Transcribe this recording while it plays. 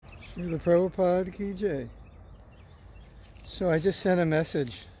Srila Prabhupada Ki Jai. So I just sent a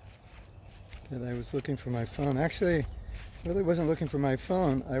message that I was looking for my phone. Actually, I really wasn't looking for my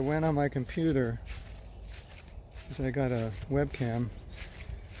phone. I went on my computer because I got a webcam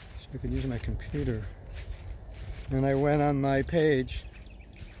so I could use my computer. And I went on my page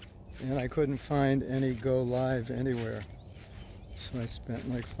and I couldn't find any Go Live anywhere. So I spent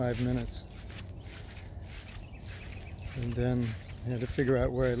like 5 minutes. And then I had to figure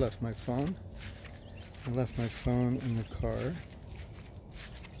out where I left my phone. I left my phone in the car.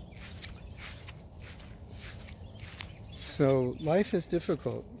 So life is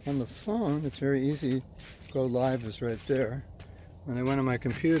difficult. On the phone, it's very easy. Go Live is right there. When I went on my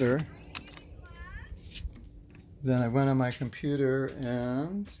computer, then I went on my computer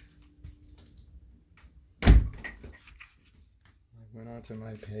and I went onto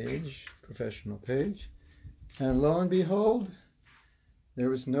my page, professional page, and lo and behold, there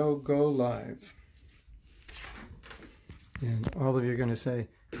was no Go Live. And all of you are going to say,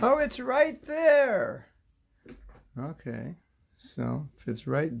 oh, it's right there. Okay, so if it's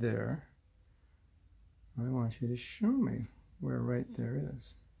right there, I want you to show me where right there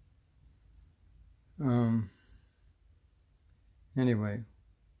is. Anyway,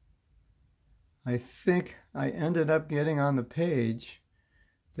 I think I ended up getting on the page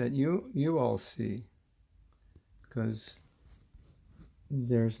that you all see, because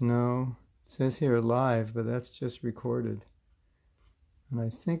there's no, it says here live, but that's just recorded. And I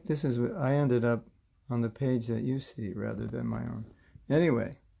think this is what I ended up on the page that you see rather than my own.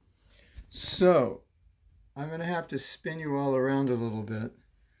 Anyway, so I'm going to have to spin you all around a little bit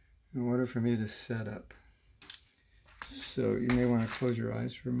in order for me to set up. So you may want to close your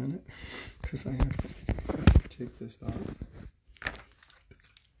eyes for a minute because I have to take this off.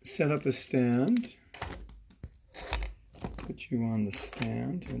 Set up a stand. Put you on the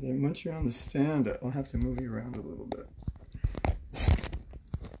stand. And then once you're on the stand, I'll have to move you around a little bit.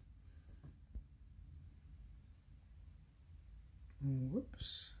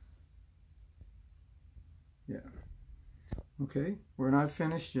 Whoops. Yeah. Okay, we're not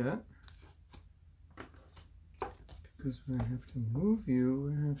finished yet. Because we have to move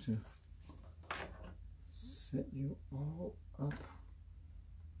you, we have to set you all up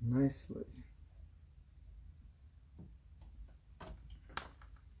nicely.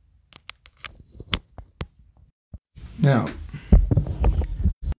 Now,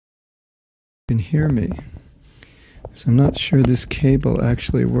 you can hear me. So I'm not sure this cable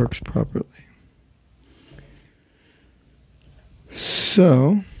actually works properly.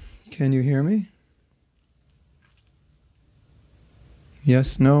 So, can you hear me?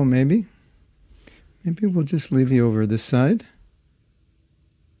 Yes, no, maybe? Maybe we'll just leave you over this side.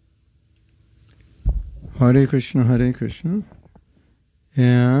 Hare Krishna, Hare Krishna.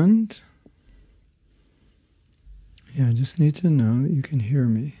 And yeah, I just need to know that you can hear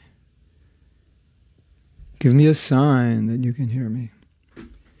me. Give me a sign that you can hear me.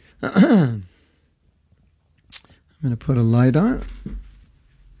 I'm going to put a light on.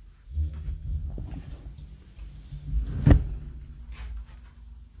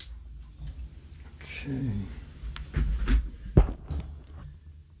 Okay.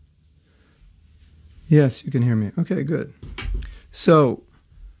 Yes, you can hear me. Okay, good. So,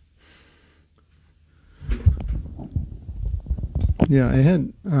 yeah, I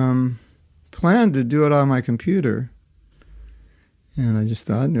had planned to do it on my computer, and I just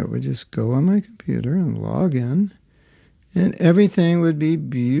thought it would just go on my computer and log in, and everything would be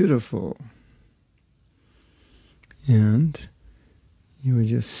beautiful. And you would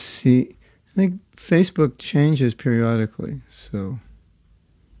just see, I think Facebook changes periodically, so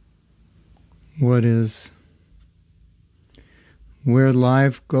where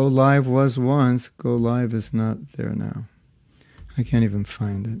Go Live was once, Go Live is not there now. I can't even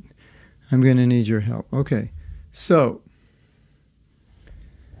find it. I'm going to need your help. Okay, so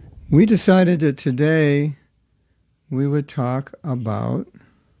we decided that today we would talk about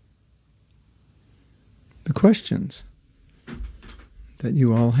the questions that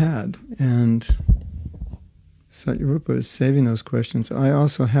you all had. And Satyarupa is saving those questions. I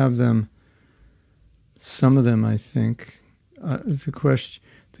also have them, some of them I think. The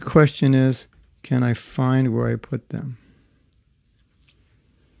question is, can I find where I put them?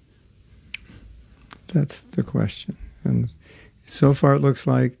 That's the question. And so far it looks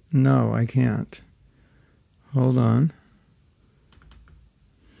like, no, I can't. Hold on.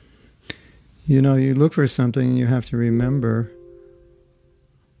 You know, you look for something and you have to remember.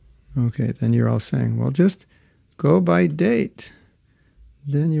 Okay, then you're all saying, well, just go by date.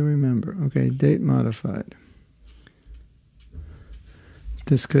 Then you remember. Okay, date modified.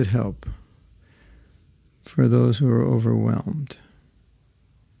 this could help for those who are overwhelmed.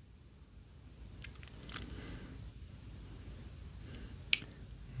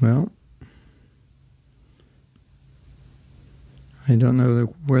 Well, I don't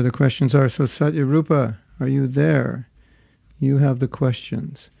know where the questions are. So Satyarupa, are you there? You have the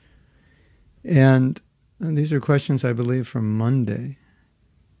questions. And these are questions, I believe, from Monday.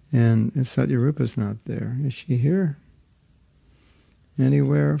 And if Satyarupa's not there, is she here?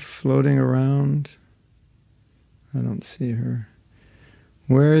 Anywhere floating around? I don't see her.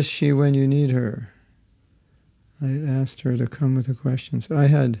 Where is she when you need her? I asked her to come with the questions.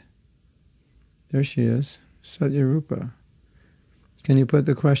 There she is, Satyarupa. Can you put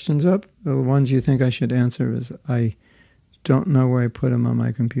the questions up? The ones you think I should answer is, I don't know where I put them on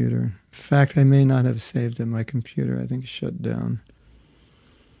my computer. In fact, I may not have saved them. My computer, I think, shut down.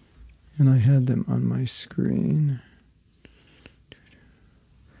 And I had them on my screen.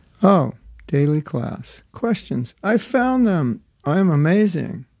 Oh, daily class. Questions. I found them. I'm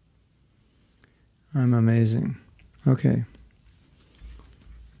amazing. I'm amazing. Okay.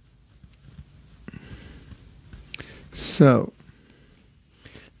 So,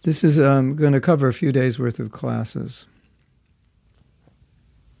 this is going to cover a few days' worth of classes.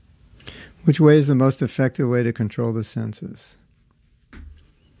 Which way is the most effective way to control the senses?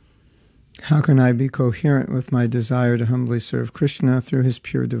 How can I be coherent with my desire to humbly serve Krishna through his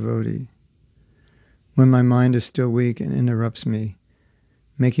pure devotee when my mind is still weak and interrupts me,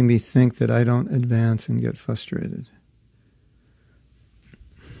 making me think that I don't advance and get frustrated?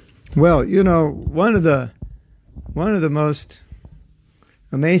 Well, one of the most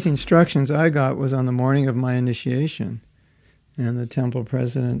amazing instructions I got was on the morning of my initiation. And the temple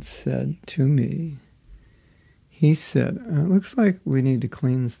president said to me, he said, it looks like we need to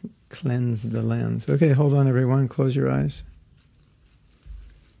cleanse the lens. Okay, hold on everyone, close your eyes.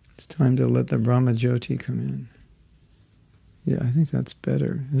 It's time to let the Brahma Jyoti come in. Yeah, I think that's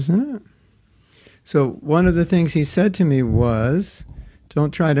better, isn't it? So one of the things he said to me was,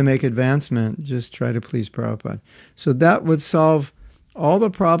 don't try to make advancement, just try to please Prabhupada. So that would solve all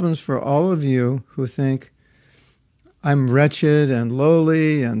the problems for all of you who think, I'm wretched and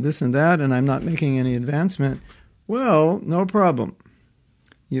lowly and this and that, and I'm not making any advancement. Well, no problem.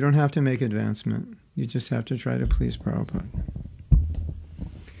 You don't have to make advancement. You just have to try to please Prabhupada.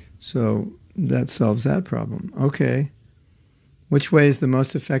 So that solves that problem. Okay. Which way is the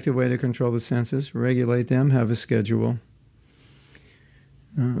most effective way to control the senses? Regulate them, have a schedule.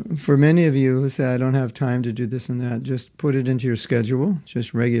 For many of you who say, I don't have time to do this and that, just put it into your schedule,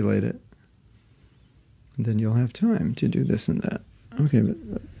 just regulate it. And then you'll have time to do this and that. Okay,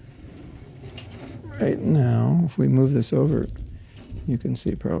 but right now, if we move this over, you can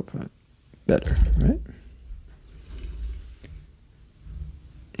see Prabhupada better, right?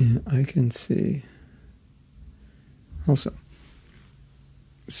 Yeah, I can see also.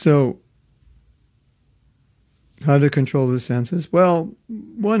 So, how to control the senses? Well,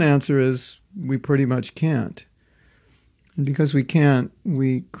 one answer is we pretty much can't. And because we can't,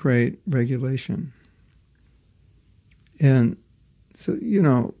 we create regulation. And so,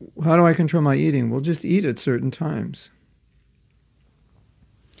 how do I control my eating? Well, just eat at certain times.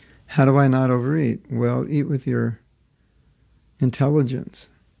 How do I not overeat? Well, eat with your intelligence.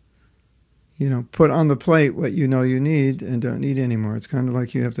 Put on the plate what you know you need and don't eat anymore. It's kind of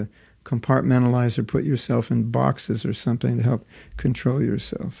like you have to compartmentalize or put yourself in boxes or something to help control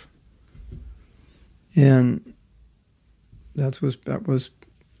yourself. And that was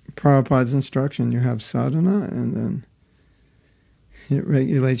Prabhupada's instruction. You have sadhana and then it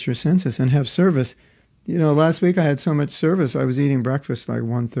regulates your senses, and have service. Last week I had so much service, I was eating breakfast like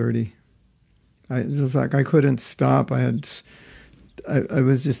 1:30. It was like I couldn't stop. I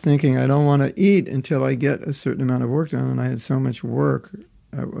was just thinking, I don't want to eat until I get a certain amount of work done, and I had so much work.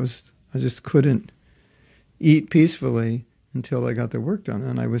 I just couldn't eat peacefully until I got the work done.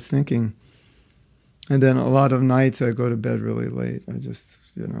 And I was thinking, and then a lot of nights I go to bed really late. I just,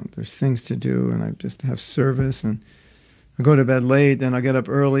 there's things to do, and I just have service, and I go to bed late, then I get up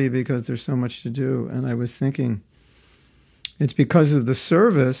early because there's so much to do. And I was thinking, it's because of the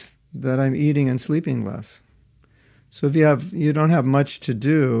service that I'm eating and sleeping less. So if you don't have much to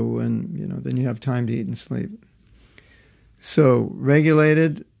do, and then you have time to eat and sleep. So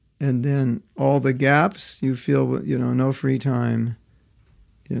regulated, and then all the gaps you feel, no free time,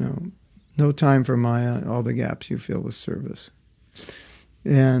 no time for Maya, all the gaps you feel with service.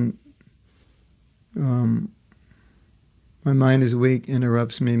 And my mind is weak,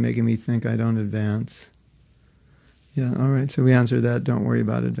 interrupts me, making me think I don't advance. Yeah, all right, so we answered that. Don't worry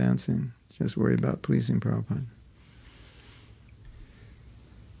about advancing. Just worry about pleasing Prabhupada.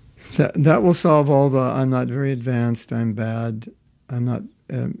 That will solve all the I'm not very advanced, I'm bad, I'm not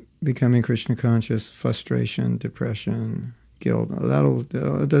becoming Krishna conscious, frustration, depression, guilt.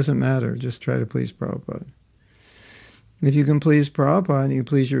 It doesn't matter. Just try to please Prabhupada. If you can please Prabhupada, you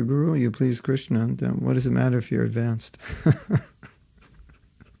please your guru, you please Krishna, then what does it matter if you're advanced?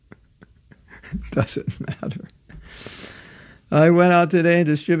 It doesn't matter. I went out today and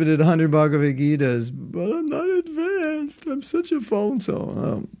distributed 100 Bhagavad Gitas, but I'm not advanced. I'm such a fallen soul.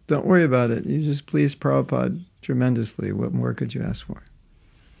 Oh, don't worry about it. You just please Prabhupada tremendously. What more could you ask for?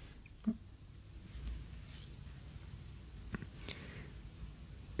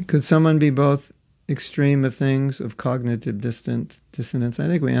 Could someone be both extreme of things, of cognitive dissonance? I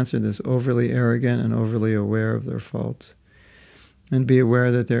think we answered this: overly arrogant and overly aware of their faults. And be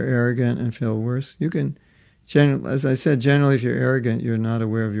aware that they're arrogant and feel worse. You can, as I said, generally if you're arrogant, you're not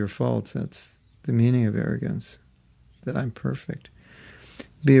aware of your faults. That's the meaning of arrogance, that I'm perfect.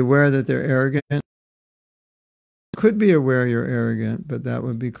 Be aware that they're arrogant. You could be aware you're arrogant, but that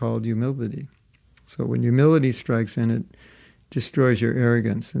would be called humility. So when humility strikes in, it destroys your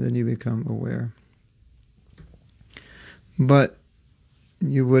arrogance, and then you become aware. But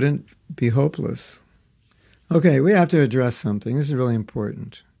you wouldn't be hopeless. Okay, we have to address something. This is really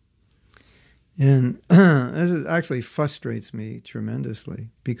important. And this actually frustrates me tremendously,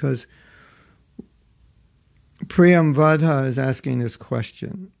 because Priyamvada is asking this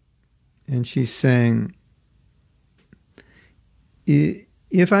question, and she's saying,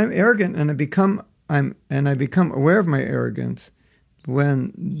 if I'm arrogant and I become aware of my arrogance,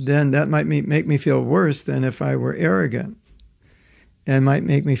 then that might make me feel worse than if I were arrogant, and might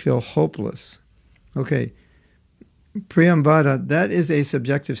make me feel hopeless. Okay, Priyamvada, that is a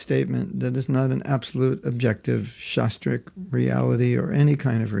subjective statement. That is not an absolute objective shastric reality or any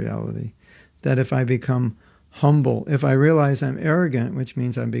kind of reality. That if I become humble, if I realize I'm arrogant, which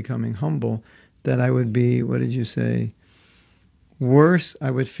means I'm becoming humble, that I would be, what did you say, worse,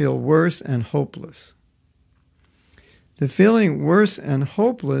 I would feel worse and hopeless. The feeling worse and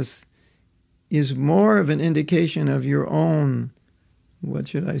hopeless is more of an indication of your own, what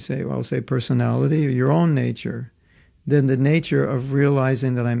should I say? Well, I'll say personality, or your own nature, than the nature of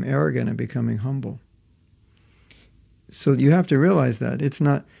realizing that I'm arrogant and becoming humble. So you have to realize that. It's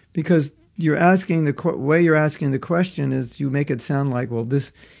not, because you're asking the way you're asking the question is you make it sound like, well,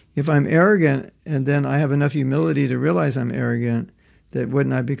 this, if I'm arrogant and then I have enough humility to realize I'm arrogant, that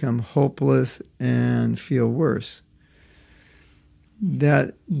wouldn't I become hopeless and feel worse?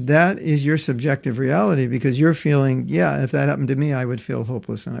 That is your subjective reality, because you're feeling, yeah, if that happened to me, I would feel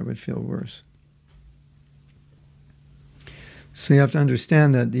hopeless and I would feel worse. So you have to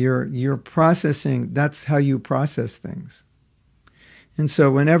understand that you're processing, that's how you process things. And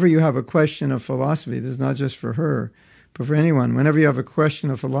so whenever you have a question of philosophy, this is not just for her, but for anyone, whenever you have a question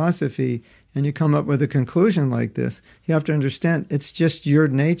of philosophy and you come up with a conclusion like this, you have to understand it's just your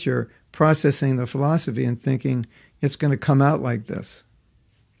nature processing the philosophy and thinking it's going to come out like this.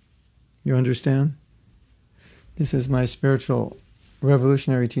 You understand? This is my spiritual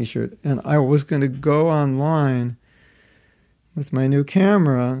revolutionary t-shirt, and I was going to go online with my new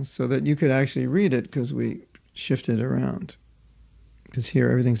camera so that you could actually read it, because we shifted around. Because here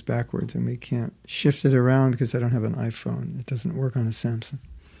everything's backwards and we can't shift it around because I don't have an iPhone. It doesn't work on a Samsung.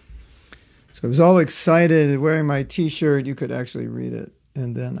 So I was all excited wearing my t-shirt. You could actually read it.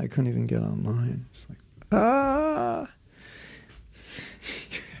 And then I couldn't even get online. It's like,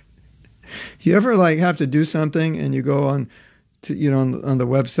 You ever have to do something and you go on to, on the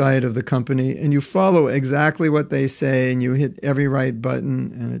website of the company and you follow exactly what they say and you hit every right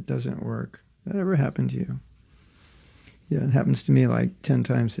button and it doesn't work? That ever happened to you? Yeah, it happens to me 10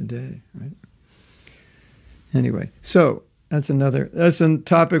 times a day, right? Anyway, so that's a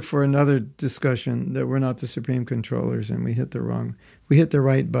topic for another discussion, that we're not the supreme controllers and we hit the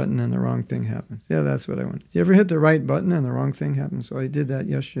right button and the wrong thing happens. Yeah, that's what I want. You ever hit the right button and the wrong thing happens? So I did that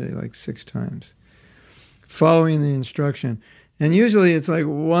yesterday 6 times, following the instruction. And usually it's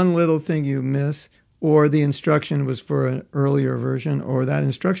one little thing you miss, or the instruction was for an earlier version, or that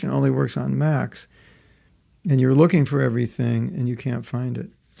instruction only works on Macs. And you're looking for everything and you can't find it.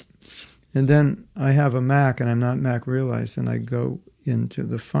 And then I have a Mac and I'm not Mac realized, and I go into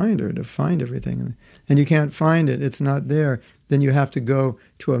the Finder to find everything. And you can't find it. It's not there. Then you have to go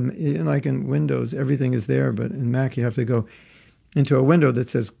to in Windows, everything is there, but in Mac you have to go into a window that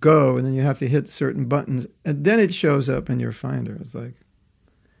says go, and then you have to hit certain buttons, and then it shows up in your Finder. It's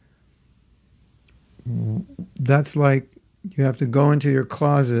that's you have to go into your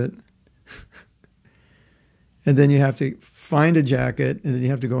closet and then you have to find a jacket, and then you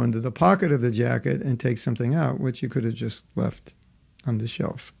have to go into the pocket of the jacket and take something out, which you could have just left on the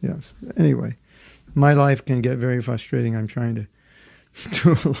shelf. Yes. Anyway, my life can get very frustrating. I'm trying to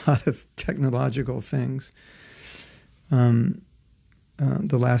do a lot of technological things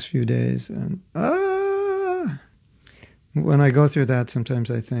the last few days. And when I go through that, sometimes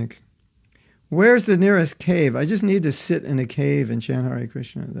I think, where's the nearest cave? I just need to sit in a cave and chant Hare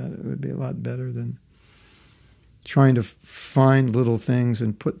Krishna. That would be a lot better than trying to find little things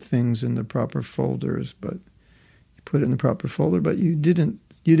and put things in the proper folders. But you put it in the proper folder, but you didn't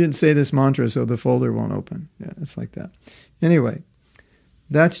say this mantra, so the folder won't open. Yeah, it's like that. Anyway,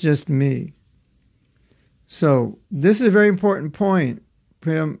 that's just me. So this is a very important point.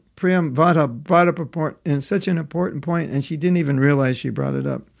 Priyam Vada brought up such an important point, and she didn't even realize she brought it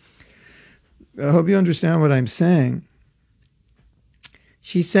up. I hope you understand what I'm saying.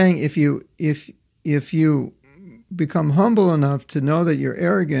 She's saying if you become humble enough to know that you're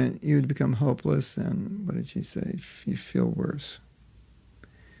arrogant, you'd become hopeless, and what did she say? You feel worse.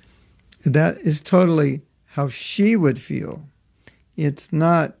 That is totally how she would feel. It's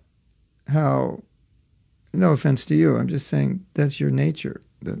not how, no offense to you, I'm just saying that's your nature.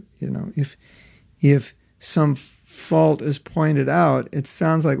 That, if some fault is pointed out, it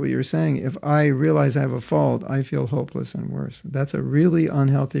sounds like what you're saying. If I realize I have a fault, I feel hopeless and worse. That's a really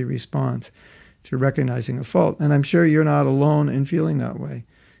unhealthy response to recognizing a fault. And I'm sure you're not alone in feeling that way.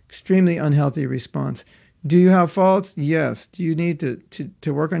 Extremely unhealthy response. Do you have faults? Yes. Do you need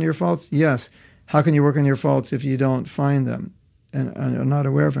to work on your faults? Yes. How can you work on your faults if you don't find them and are not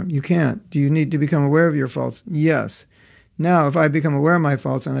aware of them? You can't. Do you need to become aware of your faults? Yes. Now, if I become aware of my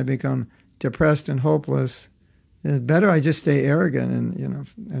faults and I become depressed and hopeless, it's better I just stay arrogant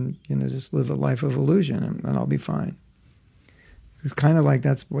and just live a life of illusion, and I'll be fine. It's kind of like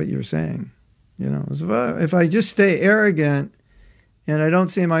that's what you're saying. If I just stay arrogant and I don't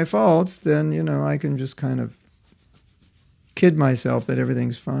see my faults, then, I can just kind of kid myself that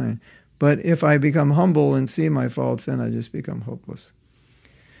everything's fine. But if I become humble and see my faults, then I just become hopeless.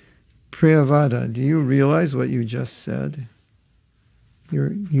 Priyavada, do you realize what you just said?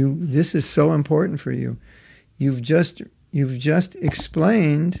 This is so important for you. You've just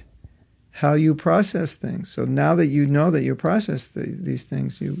explained how you process things. So now that you know that you process these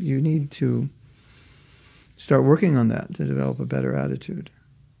things, you need to start working on that to develop a better attitude.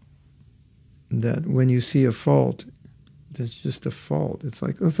 That when you see a fault, it's just a fault. It's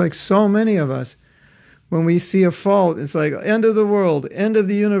like so many of us, when we see a fault, it's like end of the world, end of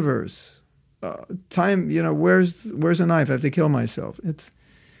the universe. Time, where's a knife? I have to kill myself. It's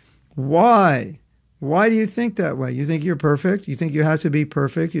why? Why do you think that way? You think you're perfect? You think you have to be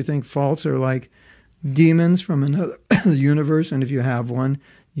perfect? You think faults are like demons from another universe, and if you have one,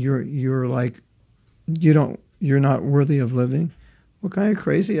 you're like you're not worthy of living? What kind of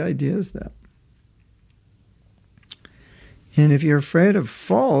crazy idea is that? And if you're afraid of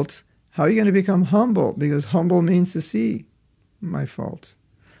faults, how are you going to become humble? Because humble means to see my faults.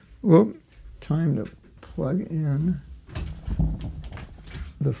 Well, time to plug in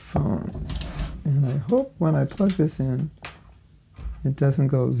the phone. And I hope when I plug this in, it doesn't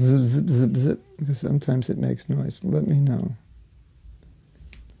go zip, zip, zip, zip, because sometimes it makes noise. Let me know.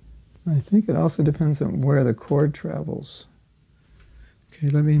 I think it also depends on where the cord travels. Okay,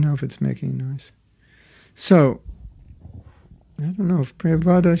 let me know if it's making noise. So, I don't know if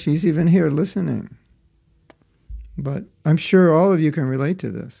Priyavada, she's even here listening. But I'm sure all of you can relate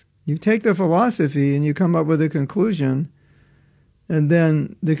to this. You take the philosophy and you come up with a conclusion, and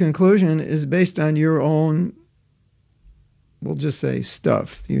then the conclusion is based on your own, we'll just say,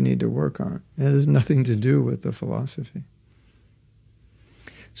 stuff you need to work on. It has nothing to do with the philosophy.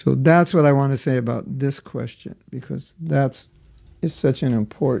 So that's what I want to say about this question, because that's such an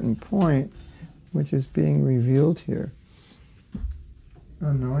important point, which is being revealed here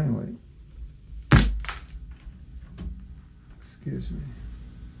unknowingly. Excuse me.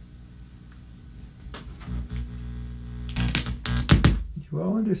 Do you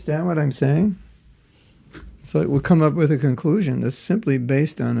all understand what I'm saying? So we'll come up with a conclusion that's simply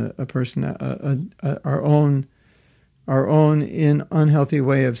based on a person, our own in unhealthy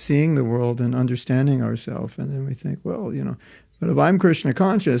way of seeing the world and understanding ourselves. And then we think, well, but if I'm Krishna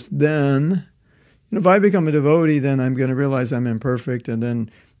conscious, then, if I become a devotee, then I'm going to realize I'm imperfect, and then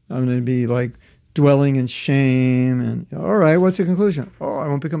I'm going to be like dwelling in shame. And all right, what's the conclusion? Oh, I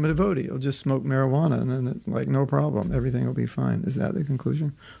won't become a devotee. I'll just smoke marijuana, and then like no problem, everything will be fine. Is that the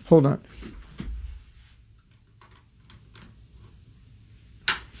conclusion? Hold on.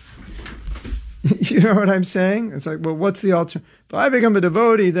 You know what I'm saying? It's like, well, what's the alternative? If I become a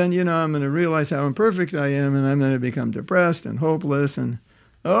devotee, then, I'm going to realize how imperfect I am, and I'm going to become depressed and hopeless. And,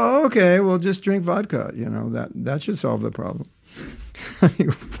 oh, okay, well, just drink vodka. That should solve the problem.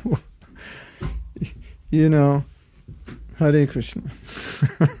 You know, Hare Krishna.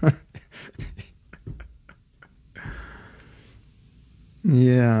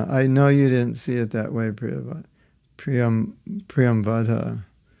 Yeah, I know you didn't see it that way, Priyambada,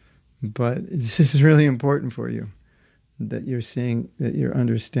 but this is really important for you, that you're seeing, that you're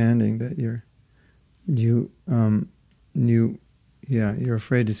understanding, that you you're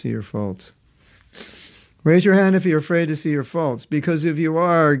afraid to see your faults. Raise your hand if you're afraid to see your faults, because if you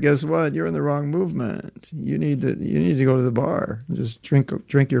are, guess what? You're in the wrong movement. You need to go to the bar and just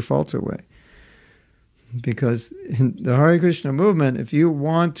drink your faults away. Because in the Hare Krishna movement, if you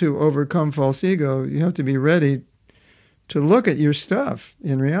want to overcome false ego, you have to be ready to look at your stuff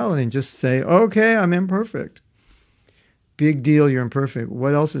in reality and just say, okay, I'm imperfect. Big deal, you're imperfect.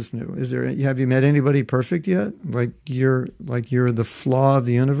 What else is new? Have you met anybody perfect yet? Like you're the flaw of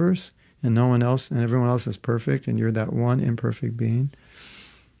the universe and no one else, and everyone else is perfect and you're that one imperfect being?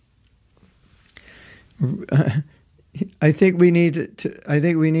 I think we need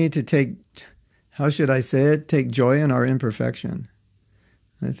to take, how should I say it? Take joy in our imperfection.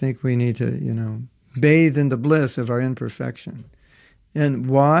 I think we need to, bathe in the bliss of our imperfection. And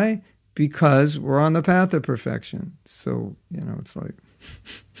why? Because we're on the path of perfection. So, it's like,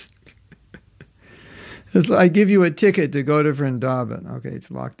 I give you a ticket to go to Vrindavan. Okay, it's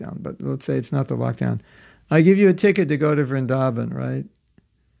lockdown, but let's say it's not the lockdown. I give you a ticket to go to Vrindavan, right?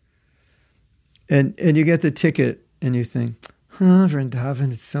 And you get the ticket and you think,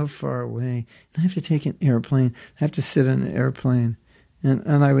 Vrindavan, it's so far away. I have to take an airplane. I have to sit in an airplane.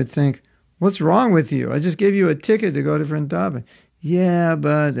 And I would think, what's wrong with you? I just gave you a ticket to go to Vrindavan. Yeah,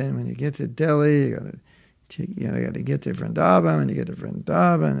 but then when you get to Delhi, you got to get to Vrindavan, and you get to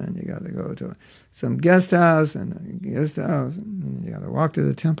Vrindavan, and you got to go to some guest house, and you got to walk to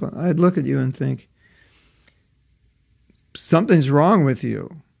the temple. I'd look at you and think, something's wrong with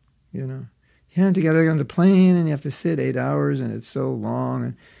you, You have to get on the plane, and you have to sit 8 hours, and it's so long.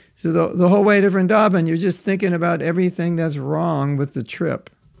 And so the whole way to Vrindavan, you're just thinking about everything that's wrong with the trip.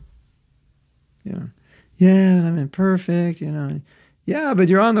 Yeah, I'm imperfect, Yeah, but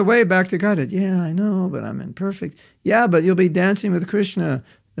you're on the way back to Godhead. Yeah, I know, but I'm imperfect. Yeah, but you'll be dancing with Krishna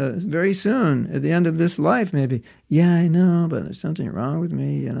very soon, at the end of this life, maybe. Yeah, I know, but there's something wrong with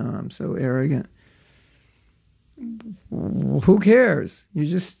me, I'm so arrogant. Who cares? You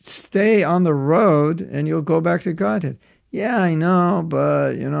just stay on the road and you'll go back to Godhead. Yeah, I know,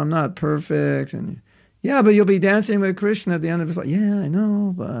 but, I'm not perfect. And yeah, but you'll be dancing with Krishna at the end of his life. Yeah, I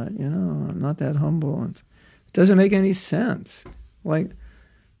know, but, I'm not that humble. It doesn't make any sense. Like,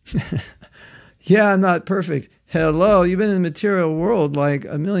 yeah, I'm not perfect. Hello, you've been in the material world like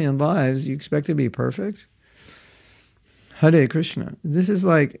a million lives. You expect to be perfect? Hare Krishna. This is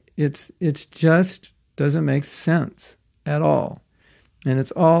like, it's just doesn't make sense at all. And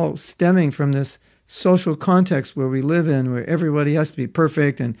it's all stemming from this social context where we live in, where everybody has to be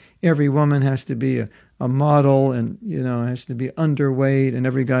perfect and every woman has to be a model and, has to be underweight, and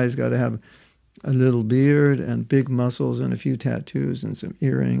every guy's got to have a little beard and big muscles and a few tattoos and some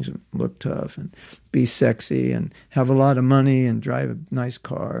earrings and look tough and be sexy and have a lot of money and drive a nice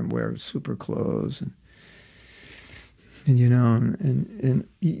car and wear super clothes. And do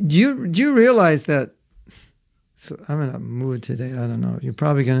you realize that? So I'm in a mood today. I don't know. You're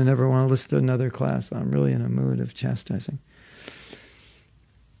probably going to never want to listen to another class. I'm really in a mood of chastising.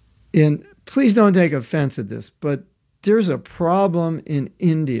 And please don't take offense at this, but there's a problem in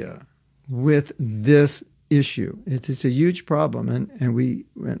India with this issue. It's a huge problem, and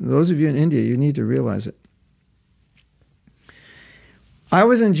those of you in India, you need to realize it. I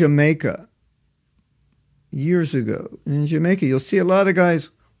was in Jamaica years ago, and in Jamaica, you'll see a lot of guys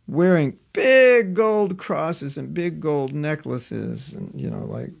wearing big gold crosses and big gold necklaces, and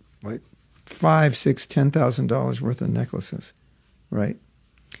like $5,000, $6,000, $10,000 worth of necklaces, right?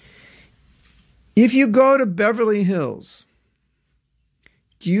 If you go to Beverly Hills,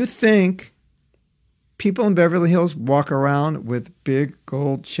 do you think people in Beverly Hills walk around with big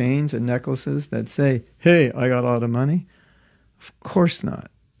gold chains and necklaces that say, "Hey, I got a lot of money"? Of course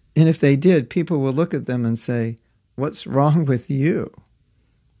not. And if they did, people will look at them and say, "What's wrong with you?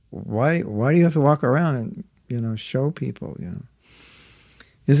 Why do you have to walk around and, show people,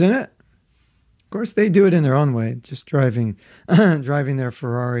 Isn't it? Of course, they do it in their own way, just driving their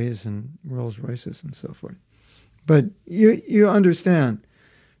Ferraris and Rolls Royces and so forth. But you understand,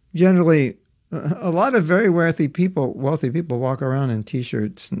 generally, a lot of very wealthy people walk around in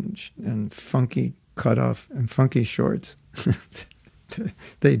T-shirts and funky cutoff and funky shorts.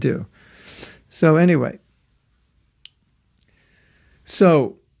 They do. So anyway,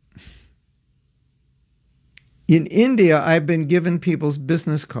 In India, I've been given people's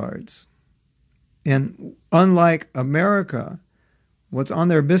business cards. And unlike America, what's on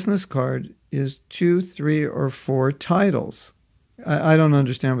their business card is 2, 3, or 4 titles. I don't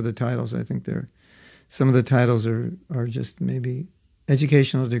understand what the titles. I think some of the titles are just maybe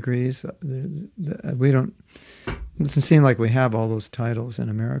educational degrees. We don't. It doesn't seem like we have all those titles in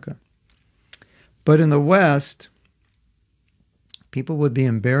America. But in the West, people would be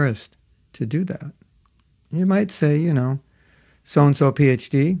embarrassed to do that. You might say, you know, so-and-so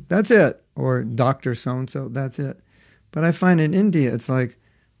PhD, that's it. Or Dr. So-and-so, that's it. But I find in India, it's like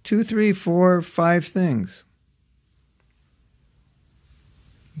 2, 3, 4, 5 things.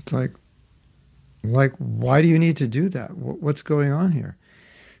 It's like, why do you need to do that? What's going on here?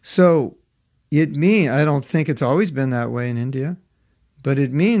 So I don't think it's always been that way in India, but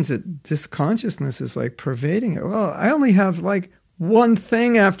it means that this consciousness is like pervading it. Well, I only have like 1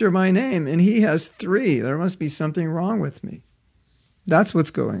 thing after my name, and he has 3. There must be something wrong with me. That's what's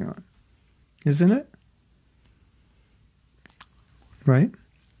going on, isn't it? Right?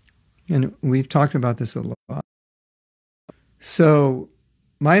 And we've talked about this a lot. So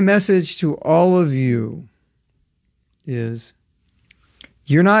my message to all of you is,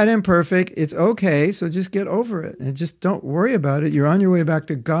 you're not imperfect. It's okay. So just get over it and just don't worry about it. You're on your way back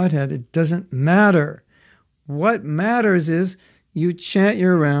to Godhead. It doesn't matter. What matters is you chant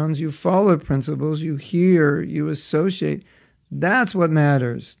your rounds, you follow principles, you hear, you associate. That's what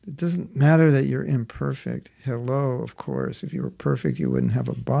matters. It doesn't matter that you're imperfect. Hello, of course. If you were perfect, you wouldn't have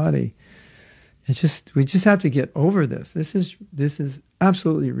a body. We just have to get over this. This is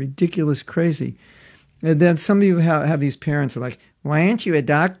absolutely ridiculous, crazy. And then some of you have these parents who are like, why aren't you a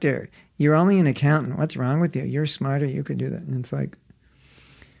doctor? You're only an accountant. What's wrong with you? You're smarter. You could do that. And it's like,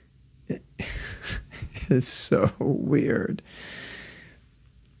 it's so weird.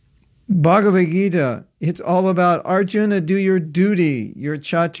 Bhagavad Gita, it's all about Arjuna, do your duty, you're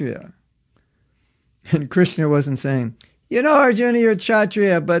Kshatriya. And Krishna wasn't saying, you know, Arjuna, you're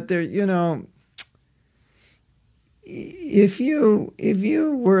Kshatriya, but there, you know, if you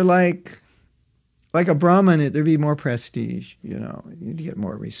were like a Brahmin, there'd be more prestige, you know, you'd get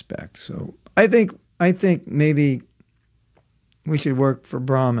more respect. So I think maybe we should work for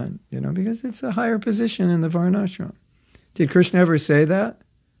Brahmin, you know, because it's a higher position in the Varnashram. Did Krishna ever say that?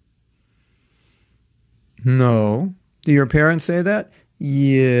 No. Do your parents say that?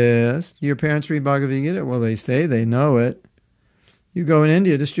 Yes. Do your parents read Bhagavad Gita? Well, they say they know it. You go in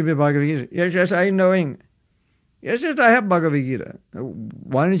India, distribute Bhagavad Gita. Yes, I'm knowing. Yes, I have Bhagavad Gita.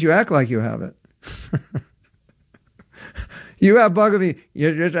 Why don't you act like you have it? You have Bhagavad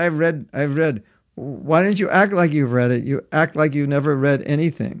Gita. Yes, I've read. Why don't you act like you've read it? You act like you never read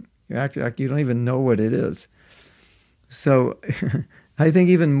anything. You act like you don't even know what it is. So I think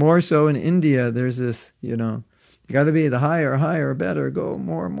even more so in India, there's this, you know, you got to be the higher, better, go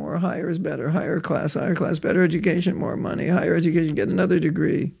more, higher is better, higher class, better education, more money, higher education, get another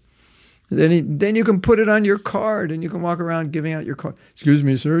degree. Then you can put it on your card and you can walk around giving out your card. Excuse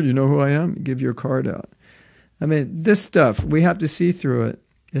me, sir, do you know who I am? Give your card out. I mean, this stuff, we have to see through it.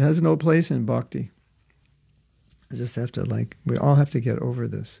 It has no place in bhakti. I just have to we all have to get over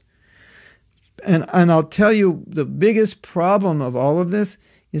this. And I'll tell you, the biggest problem of all of this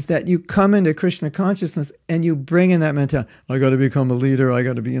is that you come into Krishna consciousness and you bring in that mentality. I got to become a leader. I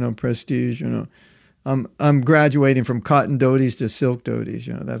got to be, you know, prestige. You know, I'm graduating from cotton dhotis to silk dhotis.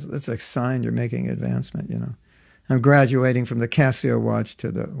 You know, that's a sign you're making advancement. You know, I'm graduating from the Casio watch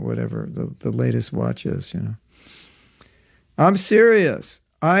to the whatever the latest watch is. You know, I'm serious.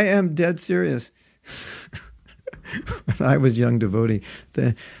 I am dead serious. When I was young devotee,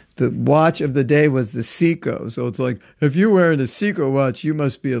 the watch of the day was the Seiko. So it's like, if you're wearing a Seiko watch, you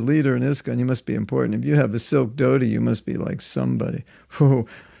must be a leader in ISKCON. You must be important. If you have a silk dhoti, you must be like somebody. Oh,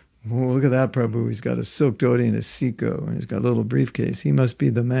 look at that Prabhu. He's got a silk dhoti and a Seiko, and he's got a little briefcase. He must be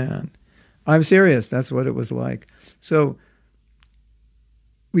the man. I'm serious. That's what it was like. So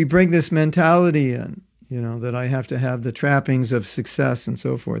we bring this mentality in, you know, that I have to have the trappings of success and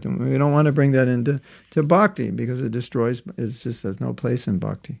so forth. And we don't want to bring that into bhakti because it destroys, it just has no place in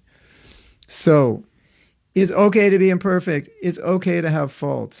bhakti. So it's okay to be imperfect. It's okay to have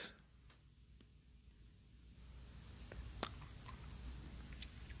faults.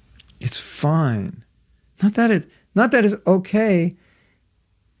 It's fine. Not that it's okay.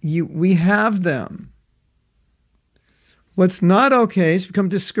 We have them. What's not okay is to become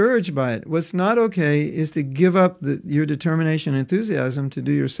discouraged by it. What's not okay is to give up your determination and enthusiasm to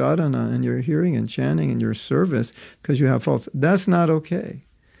do your sadhana and your hearing and chanting and your service because you have faults. That's not okay.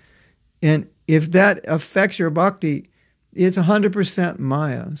 And if that affects your bhakti, it's 100%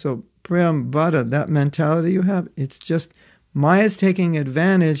 maya. So Priyambhada, that mentality you have, it's just Maya's taking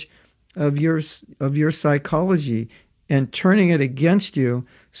advantage of your psychology and turning it against you,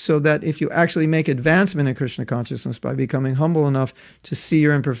 so that if you actually make advancement in Krishna consciousness by becoming humble enough to see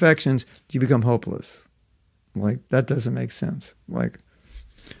your imperfections, you become hopeless. Like, that doesn't make sense. Like,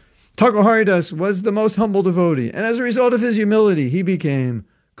 Thakur Haridas was the most humble devotee, and as a result of his humility, he became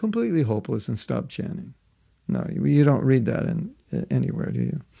completely hopeless and stopped chanting. No, you don't read that anywhere, do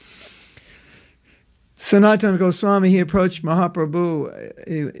you? Sanatana Goswami, he approached Mahaprabhu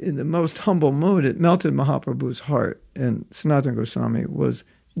in the most humble mood. It melted Mahaprabhu's heart, and Sanatana Goswami was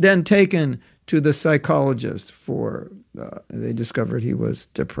then taken to the psychologist for, they discovered he was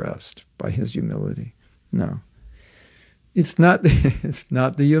depressed by his humility. No. It's not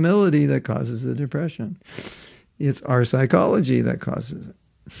the humility that causes the depression. It's our psychology that causes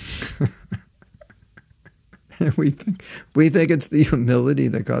it. we think it's the humility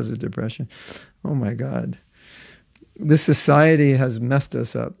that causes depression. Oh my God. This society has messed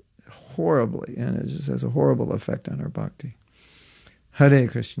us up horribly, and it just has a horrible effect on our bhakti. Hare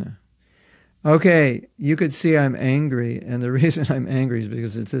Krishna. Okay, you could see I'm angry, and the reason I'm angry is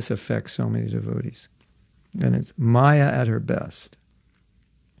because this affects so many devotees. And it's Maya at her best.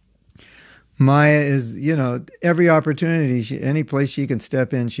 Maya is, every opportunity, any place she can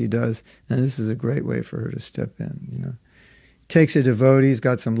step in, she does. And this is a great way for her to step in, Takes a devotee, he's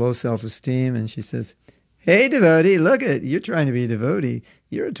got some low self-esteem, and she says, hey, devotee, look at, you're trying to be a devotee.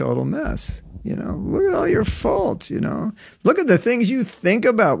 You're a total mess. Look at all your faults, Look at the things you think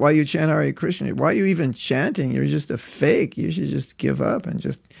about while you chant Hare Krishna. Why are you even chanting? You're just a fake. You should just give up and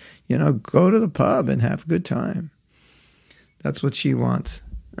just, go to the pub and have a good time. That's what she wants.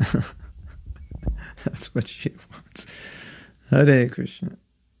 That's what she wants. Hare Krishna.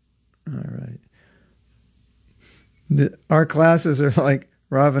 All right. Our classes are like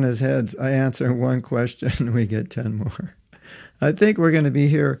Ravana's heads. I answer one question and we get 10 more. I think we're going to be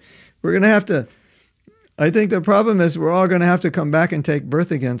here. We're going to have to, I think the problem is we're all going to have to come back and take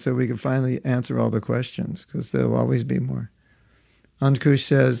birth again so we can finally answer all the questions, because there'll always be more. Ankush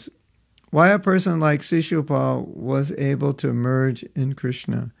says, why a person like Shishupal was able to merge in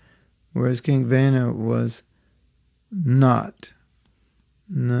Krishna, whereas King Venu was not.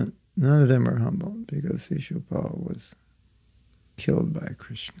 None of them are humble, because Shishupal was killed by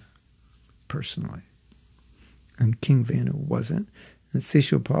Krishna personally. And King Venu wasn't. And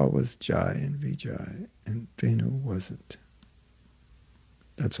Shishupal was Jai and Vijay, and Venu wasn't.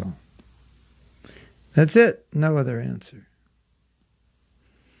 That's all. That's it. No other answer.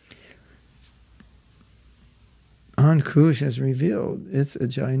 Ankush has revealed it's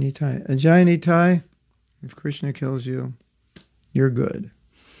Ajay Nitai. Ajay Nitai, if Krishna kills you, you're good.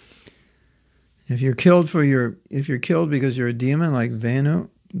 If you're killed because you're a demon like Venu,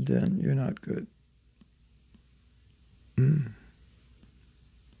 then you're not good.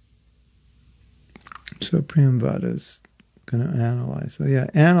 So Priyambhada's going to analyze. So yeah,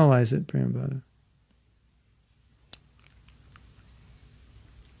 analyze it, Priyambhada.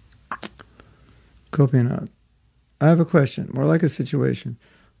 Gopinath. I have a question, more like a situation.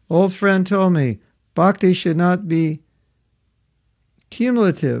 Old friend told me, bhakti should not be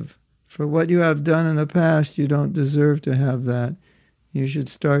cumulative. For what you have done in the past, you don't deserve to have that. You should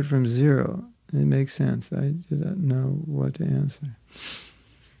start from zero. It makes sense. I do not know what to answer.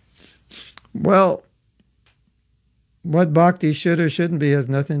 Well, what bhakti should or shouldn't be has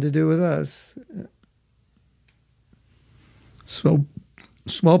nothing to do with us. Swalpam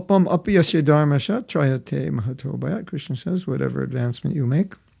apiyasya dharma shatrayate mahato bhayat. Krishna says, whatever advancement you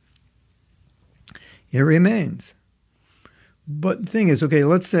make, it remains. But the thing is, okay,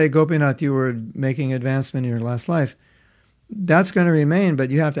 let's say, Gopinath, you were making advancement in your last life. That's going to remain, but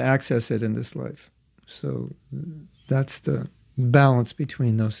you have to access it in this life. So that's the balance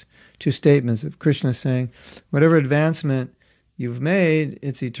between those two statements of Krishna saying, whatever advancement you've made,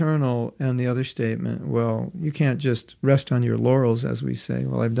 it's eternal, and the other statement, well, you can't just rest on your laurels, as we say,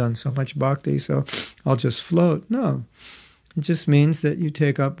 well, I've done so much bhakti, so I'll just float. No, it just means that you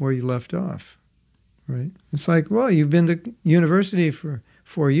take up where you left off. Right? It's like, well, you've been to university for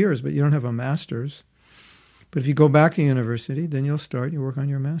 4 years, but you don't have a master's. But if you go back to university, then you'll work on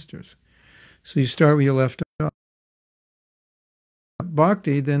your master's. So you start where you left off.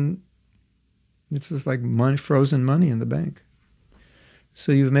 Bhakti, then it's just like money, frozen money in the bank.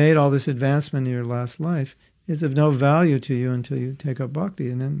 So you've made all this advancement in your last life. It's of no value to you until you take up bhakti.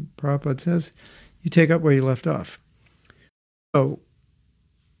 And then Prabhupada says, you take up where you left off. So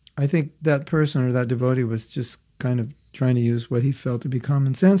I think that person or that devotee was just kind of trying to use what he felt to be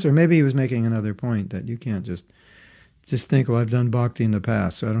common sense, or maybe he was making another point that you can't just just think, well, I've done bhakti in the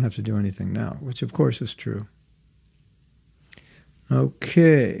past, so I don't have to do anything now, which of course is true.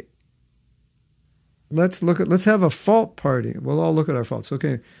 Okay. Let's have a fault party. We'll all look at our faults.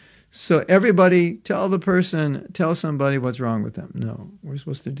 Okay. So everybody tell somebody what's wrong with them. No, we're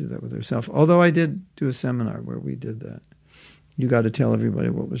supposed to do that with ourselves. Although I did do a seminar where we did that. You got to tell everybody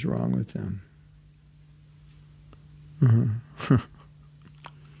what was wrong with them.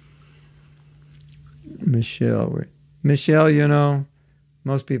 Michelle,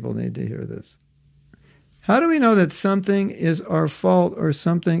 most people need to hear this. How do we know that something is our fault or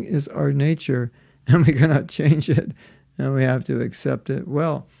something is our nature and we cannot change it and we have to accept it?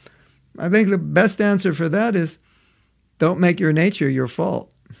 Well, I think the best answer for that is don't make your nature your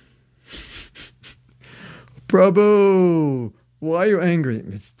fault. Prabhu, why are you angry?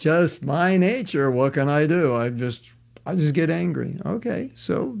 It's just my nature. What can I do? I just get angry. Okay,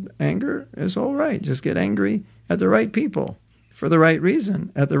 so anger is all right. Just get angry at the right people for the right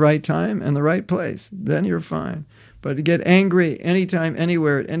reason, at the right time and the right place. Then you're fine. But to get angry anytime,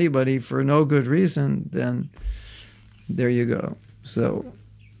 anywhere, at anybody for no good reason, then there you go. So,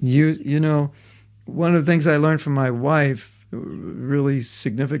 one of the things I learned from my wife, really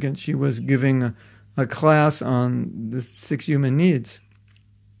significant, she was giving a class on the 6 human needs.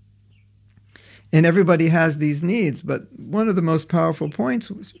 And everybody has these needs, but one of the most powerful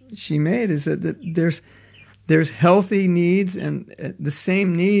points she made is that there's healthy needs, and the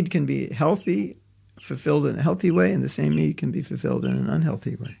same need can be fulfilled in a healthy way, and the same need can be fulfilled in an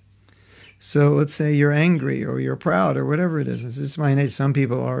unhealthy way. So let's say you're angry or you're proud or whatever it is. It's just my nature. Some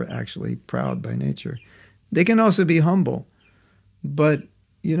people are actually proud by nature. They can also be humble. But,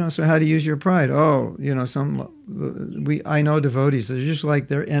 so how to use your pride? I know devotees, they're just like,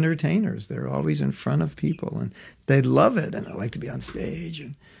 they're entertainers. They're always in front of people and they love it and they like to be on stage.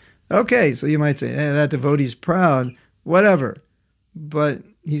 And okay, so you might say, hey, that devotee's proud, whatever. But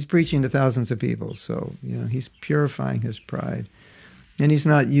he's preaching to thousands of people. So, he's purifying his pride. And he's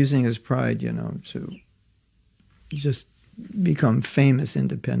not using his pride, to just become famous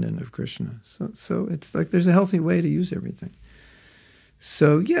independent of Krishna. So it's like there's a healthy way to use everything.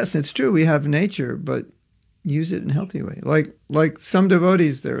 So yes, it's true, we have nature, but use it in a healthy way. Like some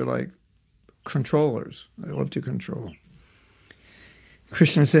devotees, they're like controllers. They love to control.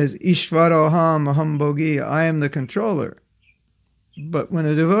 Krishna says, Ishvaroham aham bhogi, I am the controller. But when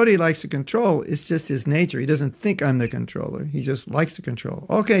a devotee likes to control, it's just his nature. He doesn't think I'm the controller. He just likes to control.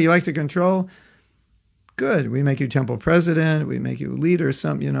 Okay, you like to control? Good. We make you temple president. We make you leader,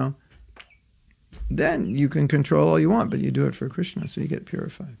 Then you can control all you want, but you do it for Krishna, so you get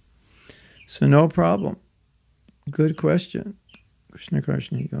purified. So no problem. Good question. Krishna,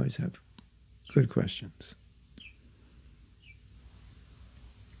 you always have good questions.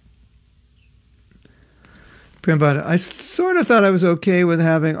 Prabhupada, I sort of thought I was okay with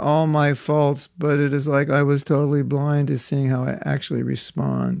having all my faults, but it is like I was totally blind to seeing how I actually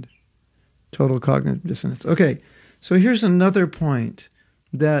respond. Total cognitive dissonance. Okay, so here's another point,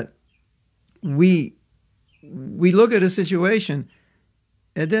 that we look at a situation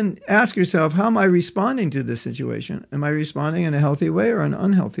and then ask yourself, how am I responding to this situation? Am I responding in a healthy way or an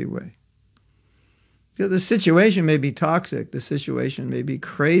unhealthy way? The situation may be toxic, the situation may be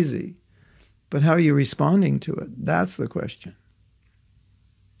crazy, but how are you responding to it? That's the question,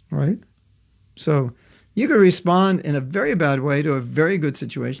 right? So you could respond in a very bad way to a very good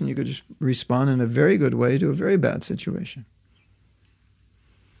situation. You could just respond in a very good way to a very bad situation.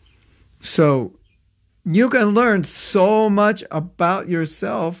 So you can learn so much about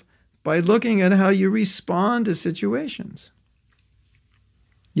yourself by looking at how you respond to situations.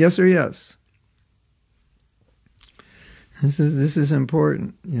 Yes or yes? This is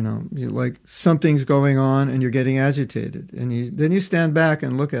important, like something's going on and you're getting agitated, and then you stand back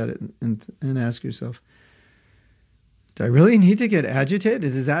and look at it and ask yourself, do I really need to get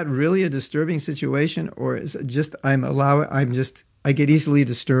agitated? Is that really a disturbing situation, or is it just I get easily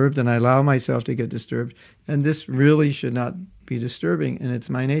disturbed and I allow myself to get disturbed, and this really should not be disturbing, and it's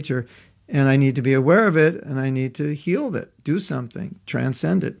my nature, and I need to be aware of it, and I need to heal it, do something,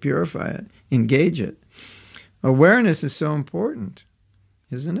 transcend it, purify it, engage it. Awareness is so important,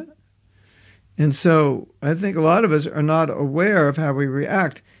 isn't it? And so I think a lot of us are not aware of how we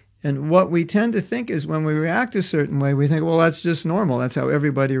react. And what we tend to think is when we react a certain way, we think, well, that's just normal. That's how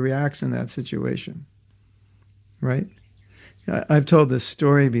everybody reacts in that situation, right? I've told this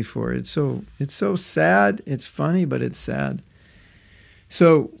story before. It's so sad. It's funny, but it's sad.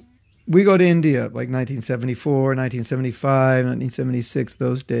 So we go to India, like 1974, 1975, 1976,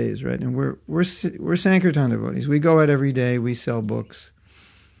 those days, right? And we're Sankirtan devotees. We go out every day. We sell books.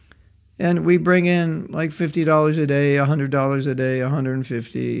 And we bring in like $50 a day, $100 a day,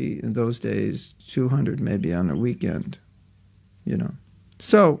 $150 in those days, $200 maybe on a weekend, you know.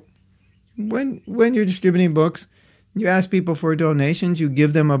 So when you're distributing books, you ask people for donations, you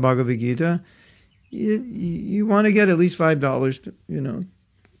give them a Bhagavad Gita, you want to get at least $5, you know.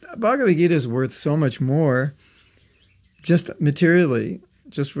 Bhagavad Gita is worth so much more just materially,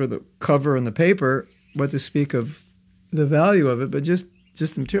 just for the cover and the paper, what to speak of the value of it, but just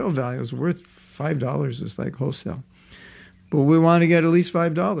the material value is worth $5 is like wholesale. But we want to get at least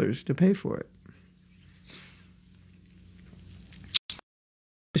 $5 to pay for it.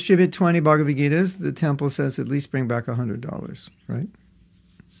 Distribute 20 Bhagavad Gitas, the temple says at least bring back $100, right?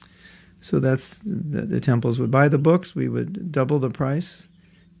 So that's, the temples would buy the books, we would double the price,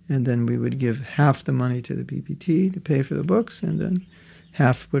 and then we would give half the money to the BPT to pay for the books, and then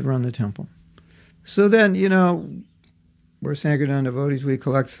half would run the temple. So then, you know, we're Sankirtan devotees, we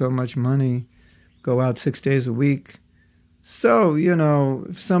collect so much money, go out 6 days a week. So, you know,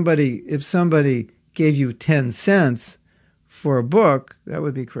 if somebody gave you 10 cents for a book, that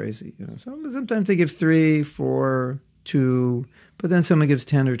would be crazy. You know, sometimes they give 3, 4, 2, but then someone gives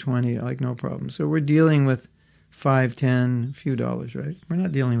 10 or 20, like no problem. So we're dealing with 5, 10, a few dollars, right? We're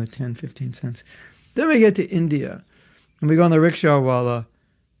not dealing with 10, 15 cents. Then we get to India, and we go on the rickshawwala,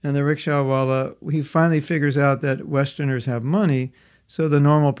 and the rickshawwala, he finally figures out that Westerners have money, so the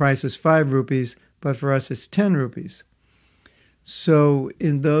normal price is 5 rupees, but for us it's 10 rupees. So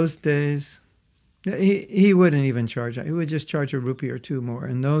in those days, he wouldn't even charge. He would just charge a rupee or 2 more.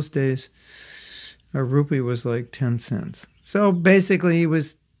 In those days, a rupee was like 10 cents. So basically he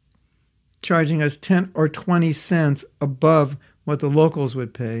was charging us 10 or 20 cents above what the locals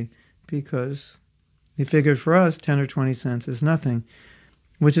would pay, because he figured for us 10 or 20 cents is nothing,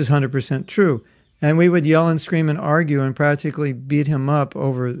 which is 100% true. And we would yell and scream and argue and practically beat him up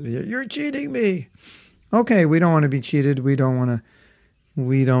over, you're cheating me. Okay, we don't want to be cheated. We don't want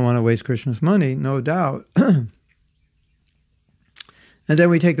to waste Krishna's money, no doubt. And then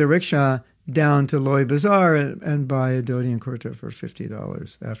we take the rickshaw down to Loi Bazaar and buy a dhoti and kurta for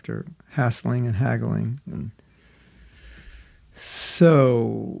 $50 after hassling and haggling. And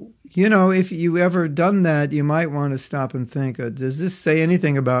so, you know, if you ever done that, you might want to stop and think, does this say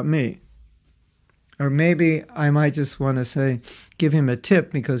anything about me? Or maybe I might just want to say, give him a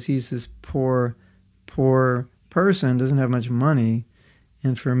tip because he's this poor person, doesn't have much money.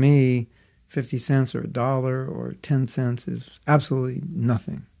 And for me, 50 cents or $1 or 10 cents is absolutely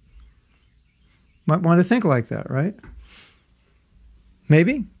nothing. Might want to think like that, right?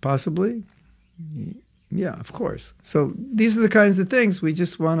 Maybe, possibly. Yeah, of course. So these are the kinds of things we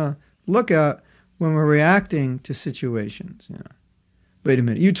just want to look at when we're reacting to situations. You know, wait a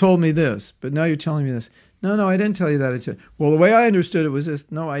minute, you told me this, but now you're telling me this. No, I didn't tell you that. Well, the way I understood it was this.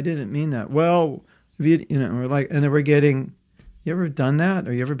 No, I didn't mean that. Well, you know, we're like, and then we're getting. You ever done that?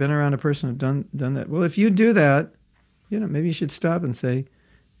 Or you ever been around a person who's done that? Well, if you do that, you know, maybe you should stop and say,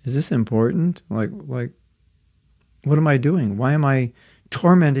 is this important? Like, what am I doing? Why am I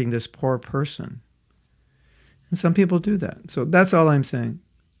tormenting this poor person? And some people do that. So that's all I'm saying.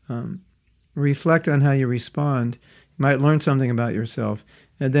 Reflect on how you respond. You might learn something about yourself.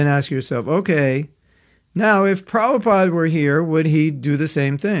 And then ask yourself, okay, now if Prabhupada were here, would he do the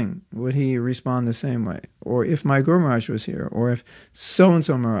same thing? Would he respond the same way? Or if my Guru Maharaj was here, or if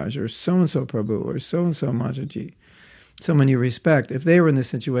so-and-so Maharaj, or so-and-so Prabhu, or so-and-so Mataji, someone you respect, if they were in this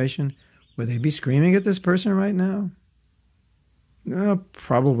situation, would they be screaming at this person right now? No,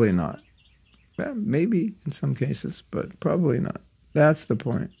 probably not. Well, maybe in some cases, but probably not. That's the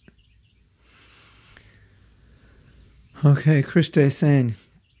point. Okay, Christe saying,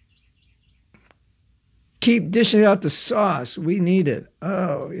 keep dishing out the sauce. We need it.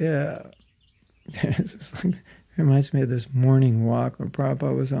 Oh, yeah. It's just like, it reminds me of this morning walk where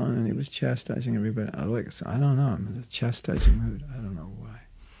Prabhupada was on and he was chastising everybody. I don't know. I'm in a chastising mood. I don't know why.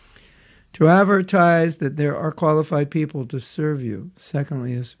 To advertise that there are qualified people to serve you.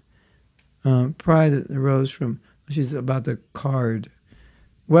 Secondly is pride that arose from, she's about the card.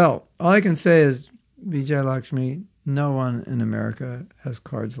 Well, all I can say is, Vijay Lakshmi, no one in America has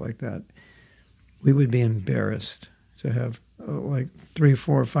cards like that. We would be embarrassed to have like 3,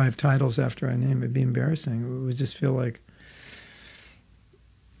 4, 5 titles after our name. It'd be embarrassing. We would just feel like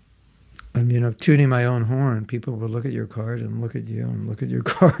I'm, you know, tooting my own horn. People would look at your card and look at you and look at your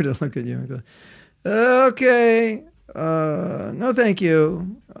card and look at you and go, okay, no thank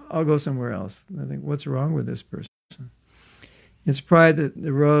you. I'll go somewhere else. I think, what's wrong with this person? It's pride that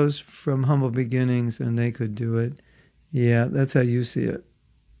arose from humble beginnings and they could do it. Yeah, that's how you see it.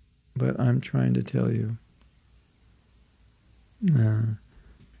 But I'm trying to tell you, I'm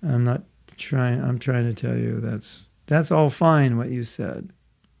I'm trying to tell you that's all fine what you said,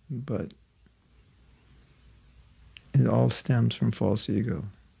 but it all stems from false ego.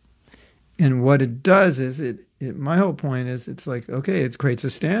 And what it does is my whole point is it's like, okay, it creates a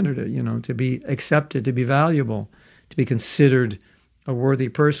standard, to be accepted, to be valuable, to be considered a worthy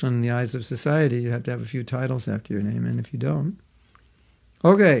person in the eyes of society. You have to have a few titles after your name, and if you don't,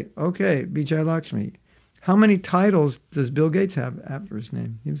 okay, Vijay Lakshmi. How many titles does Bill Gates have after his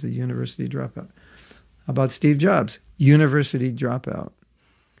name? He was a university dropout. How about Steve Jobs? University dropout.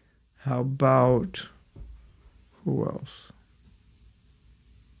 How about, who else?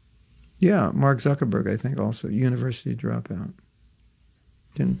 Yeah, Mark Zuckerberg, I think also, university dropout.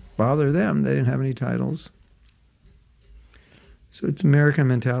 Didn't bother them. They didn't have any titles. So it's American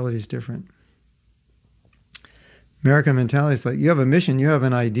mentality is different. American mentality is like, you have a mission, you have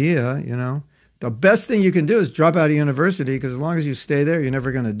an idea, The best thing you can do is drop out of university, because as long as you stay there, you're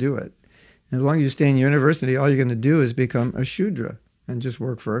never going to do it. And as long as you stay in university, all you're going to do is become a Shudra and just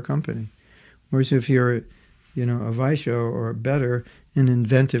work for a company. Whereas if you're, a Vaishya or better, an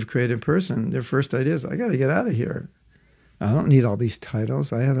inventive, creative person, their first idea is, I got to get out of here. I don't need all these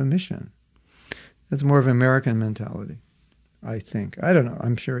titles. I have a mission. That's more of an American mentality, I think. I don't know.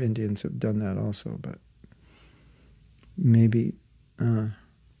 I'm sure Indians have done that also, but maybe...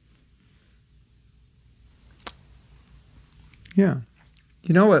 Yeah.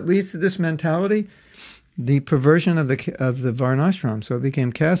 You know what leads to this mentality? The perversion of the varnashram. So it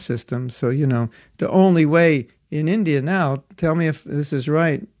became caste system. So, the only way in India now, tell me if this is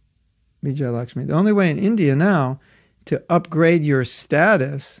right, Vijay Lakshmi, the only way in India now to upgrade your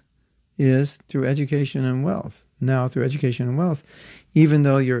status is through education and wealth. Now, through education and wealth, even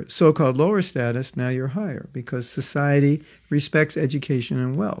though you're so-called lower status, now you're higher, because society respects education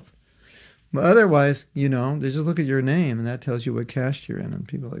and wealth. But otherwise, they just look at your name, and that tells you what caste you're in. And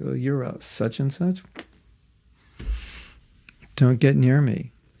people are like, oh, you're a such and such? Don't get near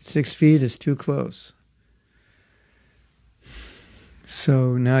me. 6 feet is too close.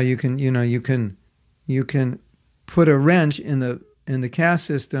 So now you can put a wrench in the caste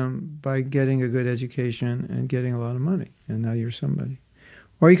system by getting a good education and getting a lot of money, and now you're somebody.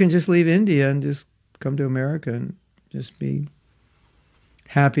 Or you can just leave India and just come to America and just be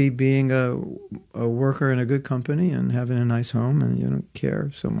happy being a worker in a good company and having a nice home, and you don't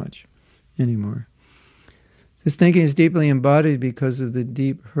care so much anymore. This thinking is deeply embodied because of the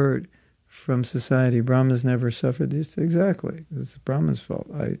deep hurt from society. Brahmins never suffered this. Exactly. It's the Brahmins' fault.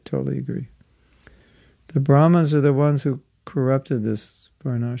 I totally agree. The Brahmins are the ones who corrupted this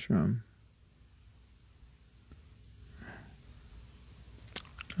varnashram.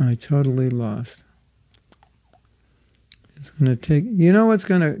 I totally lost. It's going to take... You know what's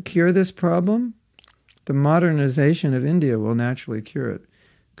going to cure this problem? The modernization of India will naturally cure it.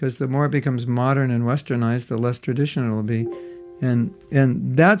 Because the more it becomes modern and westernized, the less traditional it will be. And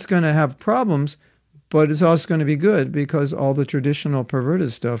that's going to have problems, but it's also going to be good, because all the traditional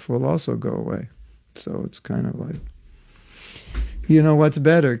perverted stuff will also go away. So it's kind of like, what's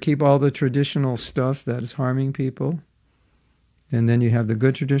better? Keep all the traditional stuff that is harming people, and then you have the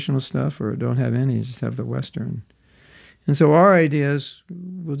good traditional stuff, or don't have any, just have the Western. And so our idea is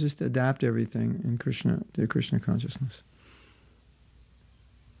we'll just adapt everything in to Krishna consciousness.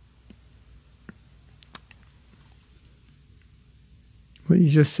 What you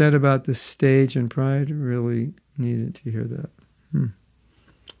just said about the stage and pride, really needed to hear that.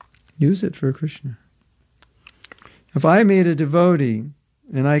 Use it for Krishna. If I meet a devotee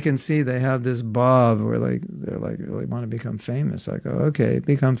and I can see they have this bhav where they're really want to become famous, I go, okay,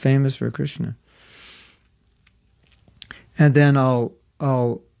 become famous for Krishna. And then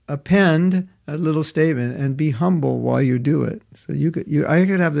I'll append a little statement and be humble while you do it. So I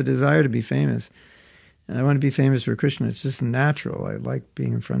could have the desire to be famous. And I want to be famous for Krishna. It's just natural. I like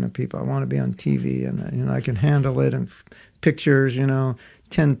being in front of people. I want to be on TV, and I can handle it, and pictures,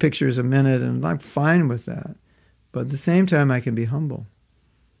 10 pictures a minute, and I'm fine with that. But at the same time, I can be humble.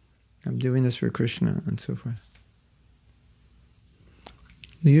 I'm doing this for Krishna, and so forth.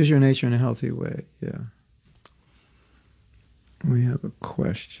 Use your nature in a healthy way, yeah. We have a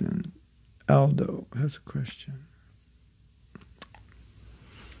question. Aldo has a question.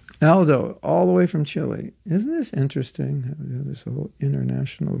 Aldo, all the way from Chile. Isn't this interesting? There's a whole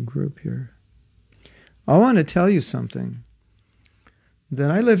international group here. I want to tell you something.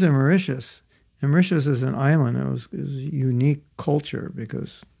 That I lived in Mauritius, and Mauritius is an island. It was a unique culture,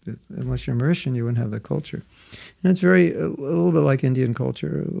 because unless you're Mauritian, you wouldn't have the culture. And it's a little bit like Indian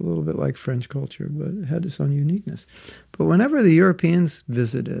culture, a little bit like French culture, but it had its own uniqueness. But whenever the Europeans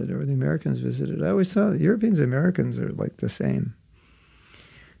visited or the Americans visited, I always saw the Europeans and Americans are like the same.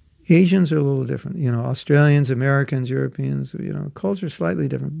 Asians are a little different. Australians, Americans, Europeans, culture slightly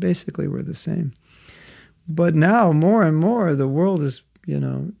different. Basically, we're the same. But now, more and more, the world is,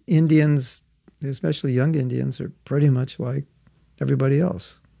 Indians, especially young Indians, are pretty much like everybody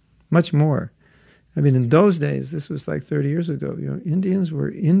else. Much more. I mean, in those days, this was like 30 years ago, Indians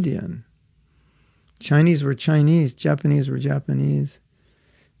were Indian. Chinese were Chinese. Japanese were Japanese.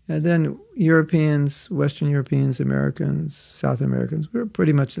 And then Europeans, Western Europeans, Americans, South Americans, we were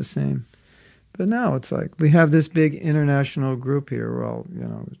pretty much the same. But now it's like we have this big international group here. We're all,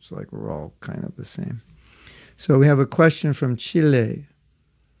 it's like we're all kind of the same. So we have a question from Chile.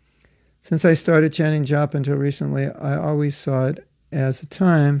 Since I started chanting japa until recently, I always saw it as a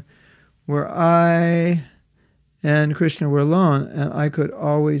time where I and Krishna were alone, and I could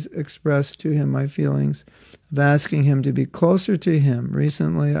always express to him my feelings of asking him to be closer to him.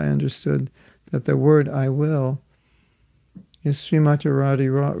 Recently, I understood that the word I will is Srimati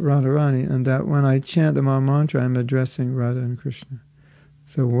Radharani, and that when I chant the Maha Mantra, I'm addressing Radha and Krishna.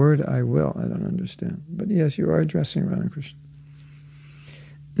 The word I will, I don't understand. But yes, you are addressing Radha and Krishna.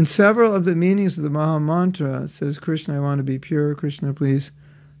 In several of the meanings of the Maha Mantra, it says, Krishna, I want to be pure. Krishna, please,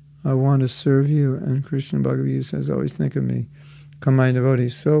 I want to serve you. And Krishna Bhagavad Gita says, always think of me. Come, my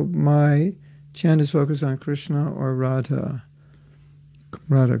devotees. So my chant is focused on Krishna or Radha.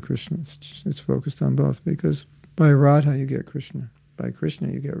 Radha, Krishna. It's focused on both, because by Radha you get Krishna. By Krishna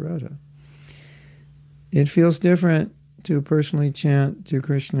you get Radha. It feels different to personally chant to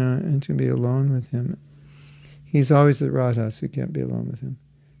Krishna and to be alone with him. He's always at Radha, so you can't be alone with him.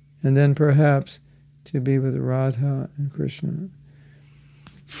 And then perhaps to be with Radha and Krishna.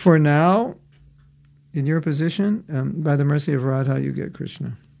 For now, in your position, by the mercy of Radha, you get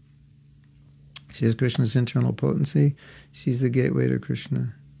Krishna. She has Krishna's internal potency. She's the gateway to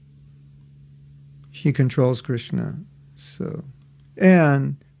Krishna. She controls Krishna.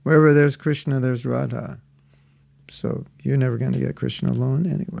 And wherever there's Krishna, there's Radha. So you're never going to get Krishna alone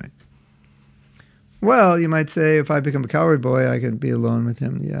anyway. Well, you might say, if I become a coward boy, I can be alone with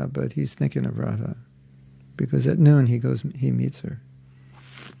him. Yeah, but he's thinking of Radha. Because at noon he meets her.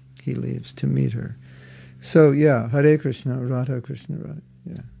 He leaves to meet her. So yeah, Hare Krishna, Radha Krishna, Radha.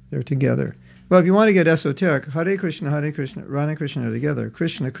 Yeah, they're together. Well, if you want to get esoteric, Hare Krishna, Radha and Krishna are together.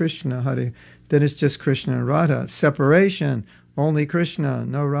 Krishna, Krishna, Hare. Then it's just Krishna and Radha. Separation, only Krishna,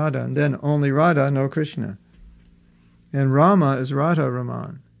 no Radha. And then only Radha, no Krishna. And Rama is Radha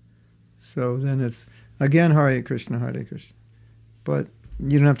Raman. So then it's, again, Hare Krishna, Hare Krishna. But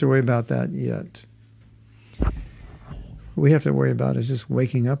you don't have to worry about that yet. What we have to worry about is just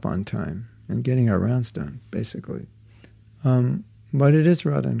waking up on time and getting our rounds done, basically. But it is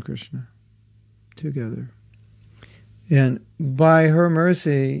Radha and Krishna together. And by her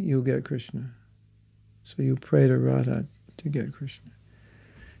mercy, you get Krishna. So you pray to Radha to get Krishna.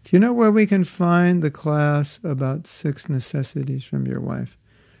 Do you know where we can find the class about 6 necessities from your wife?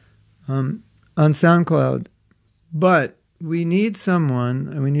 On SoundCloud. But we need someone,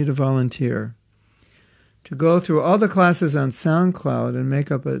 and we need a volunteer, to go through all the classes on SoundCloud and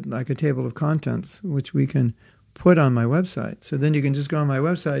make up a table of contents, which we can put on my website. So then you can just go on my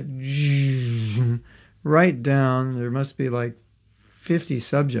website, write down, there must be like 50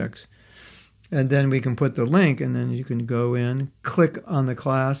 subjects, and then we can put the link, and then you can go in, click on the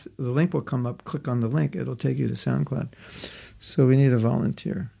class, the link will come up, click on the link, it'll take you to SoundCloud. So we need a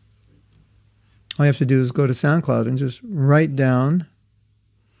volunteer. All you have to do is go to SoundCloud and just write down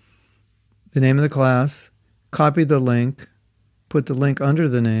the name of the class, copy the link, put the link under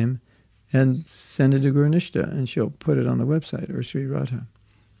the name, and send it to Guru Nishta, and she'll put it on the website, or Sri Radha.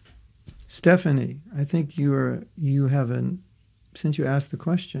 Stephanie, I think since you asked the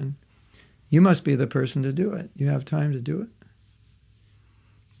question, you must be the person to do it. You have time to do it.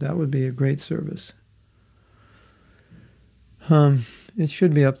 That would be a great service. It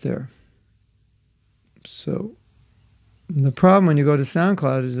should be up there. So the problem when you go to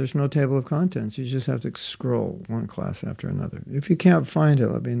SoundCloud is there's no table of contents. You just have to scroll one class after another. If you can't find it,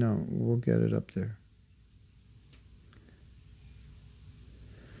 let me know. We'll get it up there.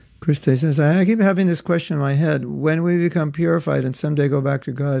 Christe says, I keep having this question in my head. When we become purified and someday go back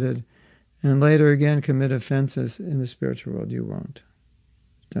to Godhead and later again commit offenses in the spiritual world, you won't.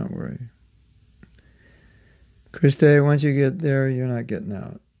 Don't worry. Christe, once you get there, you're not getting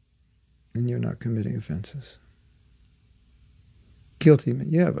out. And you're not committing offenses. Guilty,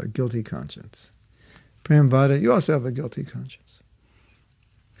 you have a guilty conscience. Prayamvada, you also have a guilty conscience.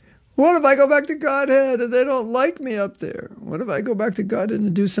 What if I go back to Godhead and they don't like me up there? What if I go back to Godhead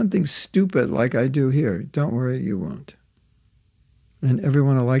and do something stupid like I do here? Don't worry, you won't. And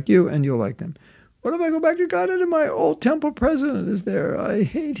everyone will like you and you'll like them. What if I go back to God and my old temple president is there? I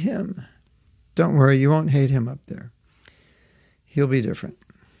hate him. Don't worry, you won't hate him up there. He'll be different.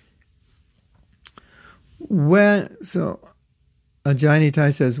 Ajay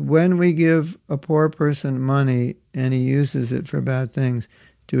Tai says, when we give a poor person money and he uses it for bad things,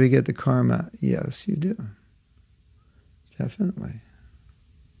 do we get the karma? Yes, you do. Definitely.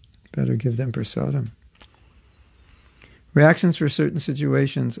 Better give them prasadam. Reactions for certain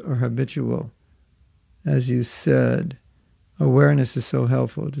situations are habitual. As you said, awareness is so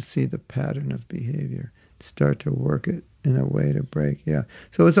helpful to see the pattern of behavior, to start to work it in a way to break. Yeah.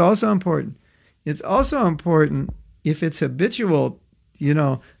 So it's also important. It's also important if it's habitual,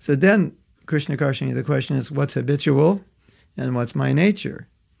 so then Krishna Karshini, the question is, what's habitual and what's my nature?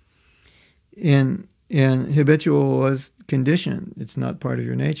 And habitual was conditioned. It's not part of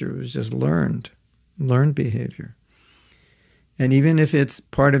your nature. It was just learned behavior. And even if it's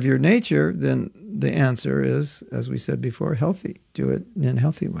part of your nature, then the answer is, as we said before, healthy. Do it in a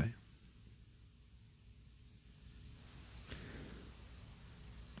healthy way.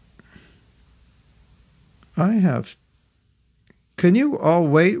 Can you all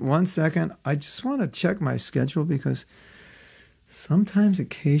wait 1 second? I just want to check my schedule because sometimes,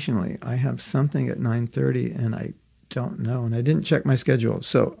 occasionally, I have something at 9:30 and I don't know, and I didn't check my schedule.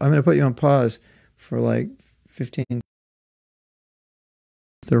 So I'm going to put you on pause for like 15.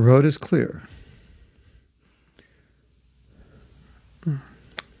 The road is clear.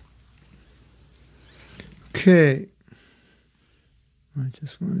 Okay. I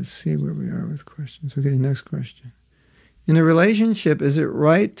just want to see where we are with questions. Okay, next question. In a relationship, is it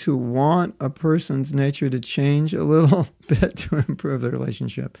right to want a person's nature to change a little bit to improve the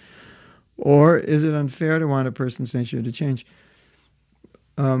relationship? Or is it unfair to want a person's nature to change?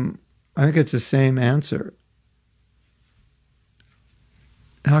 I think it's the same answer.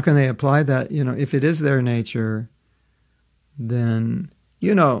 How can they apply that? If it is their nature, then,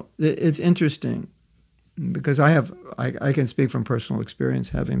 it's interesting. Because I can speak from personal experience,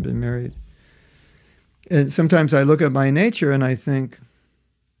 having been married. And sometimes I look at my nature and I think,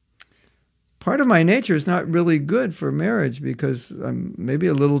 part of my nature is not really good for marriage because I'm maybe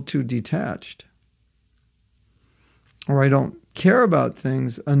a little too detached. Or I don't care about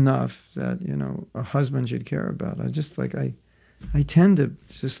things enough that, a husband should care about. I tend to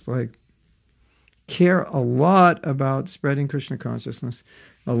just care a lot about spreading Krishna consciousness,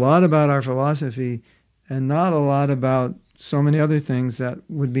 a lot about our philosophy, and not a lot about so many other things that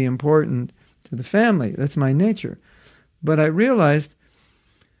would be important to the family. That's my nature. But I realized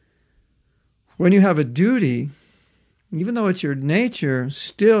when you have a duty, even though it's your nature,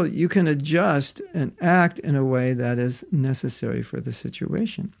 still you can adjust and act in a way that is necessary for the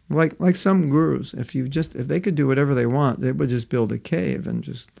situation. Like some gurus, if they could do whatever they want, they would just build a cave and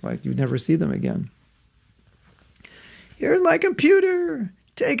just you'd never see them again. Here's my computer,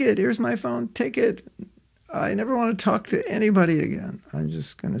 take it. Here's my phone, take it. I never want to talk to anybody again. I'm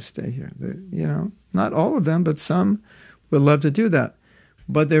just going to stay here. Not all of them, but some would love to do that.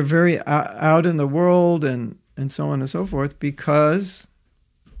 But they're very out in the world and so on and so forth because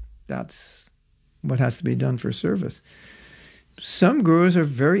that's what has to be done for service. Some gurus are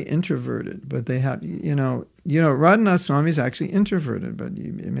very introverted, but they have, Radhanath Swami is actually introverted, but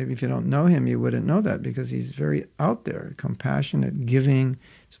maybe if you don't know him, you wouldn't know that because he's very out there, compassionate, giving.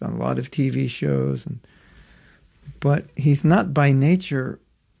 He's on a lot of TV shows, but he's not by nature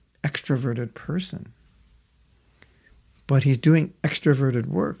extroverted person. But he's doing extroverted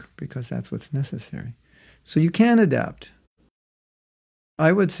work because that's what's necessary. So you can adapt.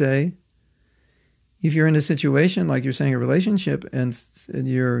 I would say, if you're in a situation, like you're saying, a relationship, and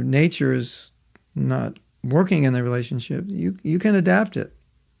your nature's not working in the relationship, you can adapt it.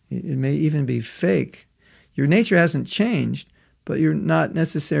 It may even be fake. Your nature hasn't changed, but you're not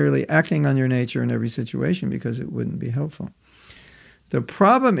necessarily acting on your nature in every situation because it wouldn't be helpful. The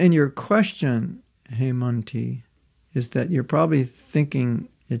problem in your question, Hemanti, is that you're probably thinking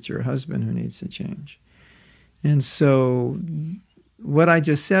it's your husband who needs to change. And so what I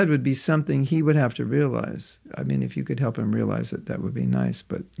just said would be something he would have to realize. I mean, if you could help him realize it, that would be nice.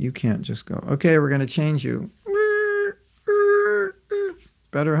 But you can't just go, okay, we're going to change you.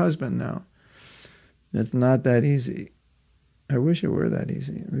 Better husband now. It's not that easy. I wish it were that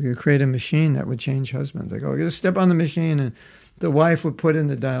easy. We could create a machine that would change husbands. Just step on the machine and the wife would put in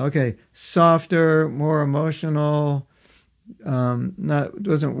the dial. Okay, softer, more emotional,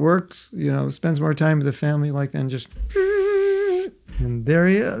 doesn't work, spends more time with the family, then just, and there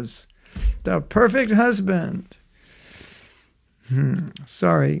he is, the perfect husband.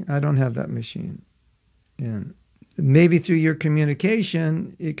 Sorry, I don't have that machine. And maybe through your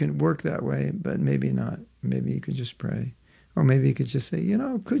communication, it can work that way, but maybe not. Maybe you could just pray. Or maybe you could just say,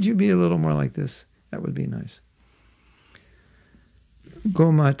 could you be a little more like this? That would be nice.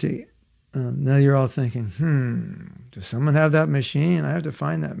 Gomati. Now you're all thinking, does someone have that machine? I have to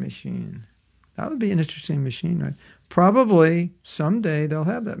find that machine. That would be an interesting machine, right? Probably someday they'll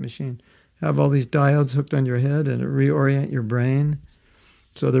have that machine. Have all these diodes hooked on your head and reorient your brain.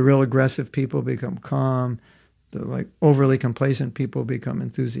 So the real aggressive people become calm. The overly complacent people become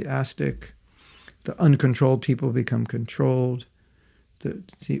enthusiastic. The uncontrolled people become controlled.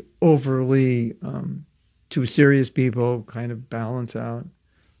 The overly too serious people kind of balance out.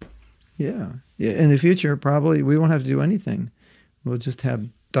 Yeah. In the future, probably we won't have to do anything. We'll just have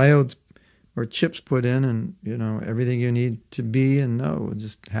diodes or chips put in, and everything you need to be and know will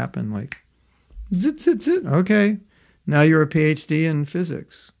just happen like zit, zit, zit. Okay. Now you're a PhD in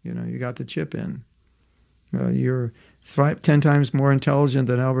physics. You got the chip in. You're 10 times more intelligent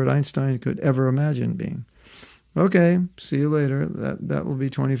than Albert Einstein could ever imagine being. Okay, see you later. That will be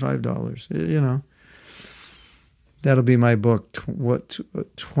 $25. That'll be my book.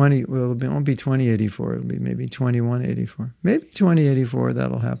 20? Well, it won't be 2084. It'll be maybe 2184. Maybe 2084.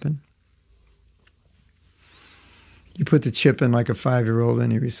 That'll happen. You put the chip in like a 5-year-old,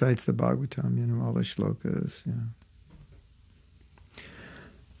 and he recites the Bhagavatam. All the shlokas.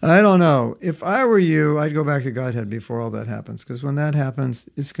 I don't know. If I were you, I'd go back to Godhead before all that happens, because when that happens,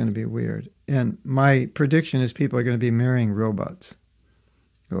 it's going to be weird. And my prediction is people are going to be marrying robots.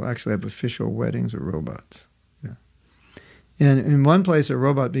 They'll actually have official weddings with robots. Yeah. And in one place, a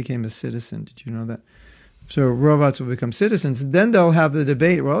robot became a citizen. Did you know that? So robots will become citizens. Then they'll have the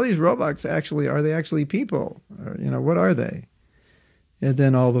debate, well, these robots are they actually people? Or, what are they? And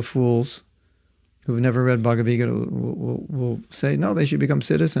then all the fools who've never read Bhagavad Gita will say, no, they should become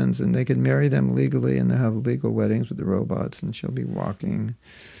citizens, and they can marry them legally, and they'll have legal weddings with the robots, and she'll be walking,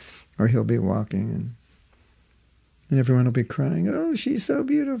 or he'll be walking, and everyone will be crying, oh, she's so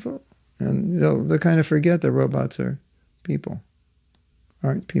beautiful. And they'll kind of forget that robots aren't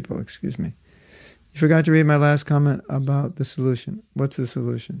people, excuse me. You forgot to read my last comment about the solution. What's the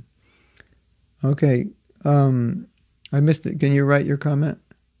solution? Okay, I missed it. Can you write your comment?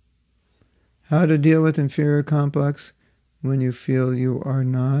 How to deal with inferior complex when you feel you're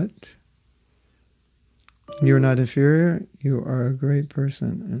not inferior, you are a great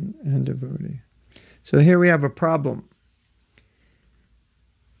person and devotee. So here we have a problem.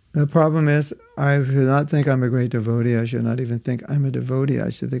 The problem is, I should not think I'm a great devotee. I should not even think I'm a devotee. I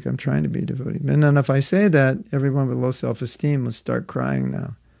should think I'm trying to be a devotee. And then if I say that, everyone with low self-esteem will start crying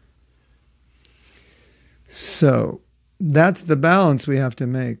now. So that's the balance we have to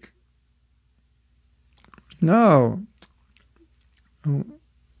make. No,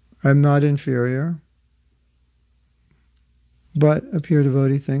 I'm not inferior, but a pure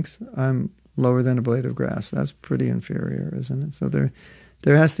devotee thinks I'm lower than a blade of grass. That's pretty inferior, isn't it? So there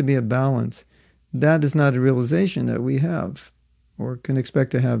has to be a balance. That is not a realization that we have or can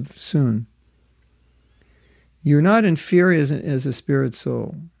expect to have soon. You're not inferior as a spirit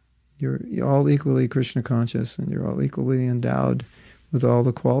soul. You're all equally Krishna conscious, and you're all equally endowed with all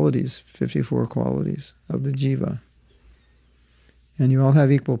the qualities, 54 qualities of the jiva. And you all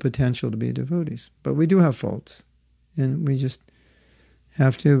have equal potential to be devotees. But we do have faults. And we just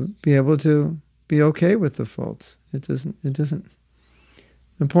have to be able to be okay with the faults. It doesn't.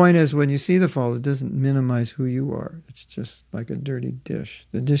 The point is, when you see the fault, it doesn't minimize who you are. It's just like a dirty dish.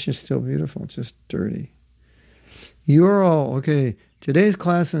 The dish is still beautiful, it's just dirty. You're all, okay, today's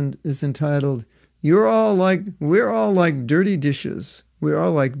class is entitled, we're all like dirty dishes. We're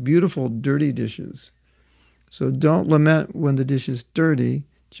all like beautiful, dirty dishes. So don't lament when the dish is dirty,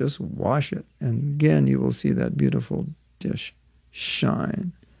 just wash it. And again, you will see that beautiful dish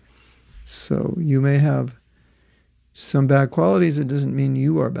shine. So you may have some bad qualities. It doesn't mean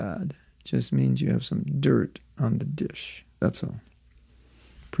you are bad. It just means you have some dirt on the dish. That's all.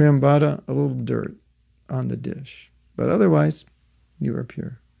 Priyambada, a little dirt on the dish. But otherwise, you are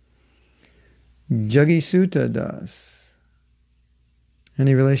pure. Jagi Sutta Das.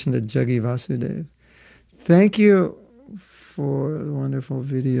 Any relation to Jagi Vasudev? Thank you for the wonderful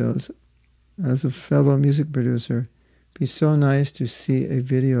videos. As a fellow music producer, it'd be so nice to see a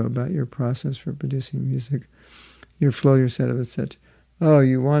video about your process for producing music, your flow, your setup, etc. Oh,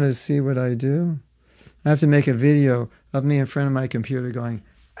 you want to see what I do? I have to make a video of me in front of my computer going,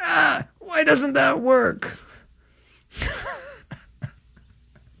 why doesn't that work?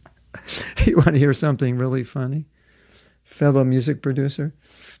 You want to hear something really funny? Fellow music producer.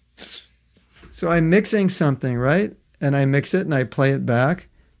 So I'm mixing something, right? And I mix it and I play it back,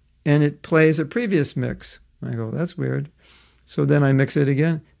 and it plays a previous mix. I go, that's weird. So then I mix it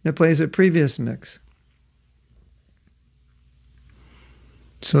again, and it plays a previous mix.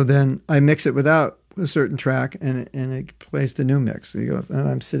 So then I mix it without a certain track, and it plays the new mix. So you go, and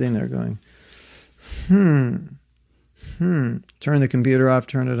I'm sitting there going, turn the computer off,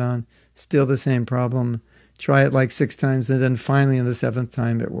 turn it on, still the same problem. Try it like 6 times, and then finally on the 7th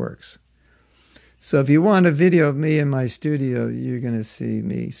time it works. So if you want a video of me in my studio, you're going to see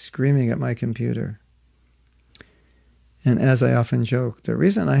me screaming at my computer. And as I often joke, the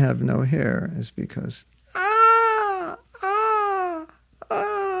reason I have no hair is because,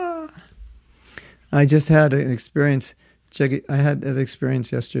 I just had an experience. I had an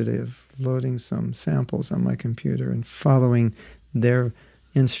experience yesterday of loading some samples on my computer and following their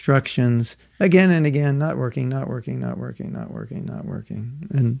instructions again and again, not working.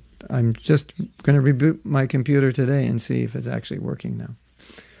 And I'm just going to reboot my computer today and see if it's actually working now.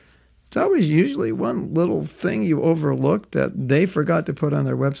 It's always usually one little thing you overlooked that they forgot to put on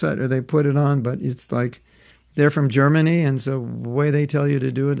their website, or they put it on, but it's like they're from Germany, and so the way they tell you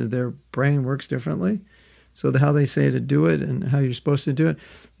to do it, their brain works differently. So how they say to do it and how you're supposed to do it.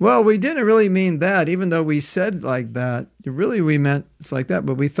 Well, we didn't really mean that, even though we said like that. Really, we meant it's like that,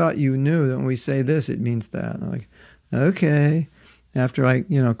 but we thought you knew that when we say this, it means that. And I'm like, okay. After I,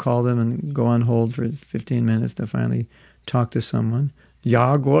 call them and go on hold for 15 minutes to finally talk to someone.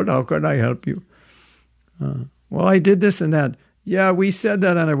 Yeah, good. How can I help you? Well, I did this and that. Yeah, we said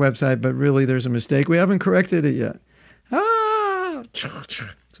that on our website, but really there's a mistake. We haven't corrected it yet.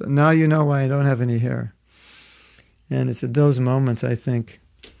 So now you know why I don't have any hair. And it's at those moments I think,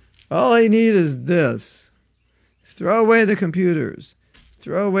 all I need is this. Throw away the computers.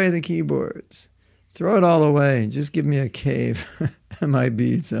 Throw away the keyboards. Throw it all away. Just give me a cave and my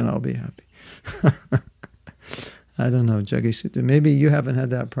beads and I'll be happy. I don't know, Jaggi Sutta. Maybe you haven't had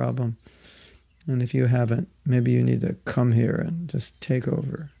that problem. And if you haven't, maybe you need to come here and just take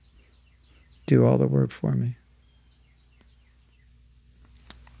over. Do all the work for me.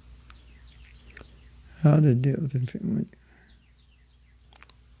 How to deal with it.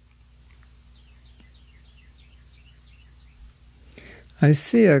 I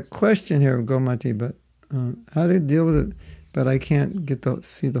see a question here, Gomati, but how to deal with it, but I can't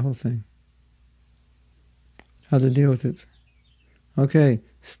see the whole thing. How to deal with it. Okay,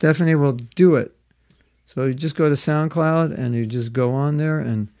 Stephanie will do it. So you just go to SoundCloud and you just go on there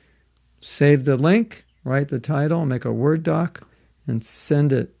and save the link, write the title, make a Word doc, and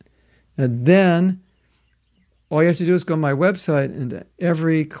send it. And then all you have to do is go to my website, and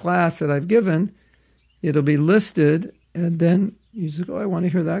every class that I've given, it'll be listed, and then you just go, I want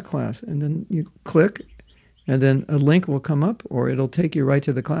to hear that class. And then you click, and then a link will come up, or it'll take you right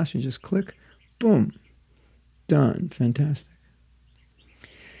to the class. You just click, boom, done. Fantastic.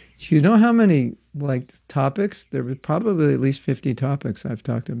 Do you know how many topics? There were probably at least 50 topics I've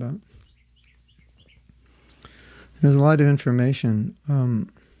talked about. There's a lot of information.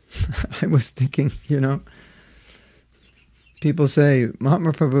 I was thinking, people say,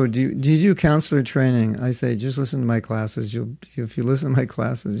 Mahatma Prabhu, do you do counselor training? I say, just listen to my classes. If you listen to my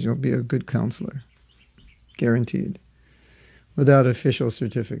classes, you'll be a good counselor. Guaranteed. Without official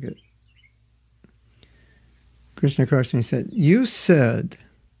certificate. Krishna Karshani said, you said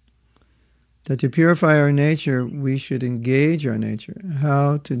that to purify our nature, we should engage our nature.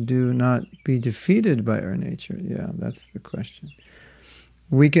 How to do not be defeated by our nature? Yeah, that's the question.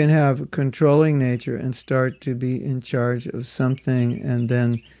 We can have controlling nature and start to be in charge of something, and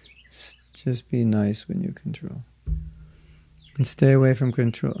then just be nice when you control. And stay away from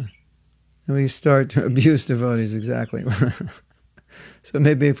control. And we start to abuse devotees, exactly. So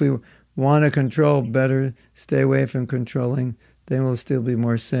maybe if we want to control better, stay away from controlling, then we'll still be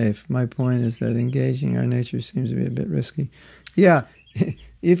more safe. My point is that engaging our nature seems to be a bit risky. Yeah,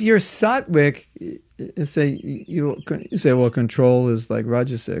 if you're sattvic, you say, well, control is like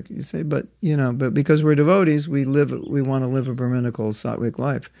rajasic. You say, but because we're devotees, we want to live a brahminical sattvic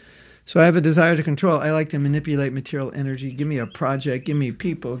life. So I have a desire to control. I like to manipulate material energy. Give me a project, give me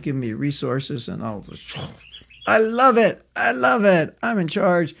people, give me resources, and all this. I love it. I'm in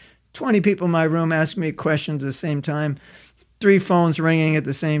charge. 20 people in my room ask me questions at the same time. 3 phones ringing at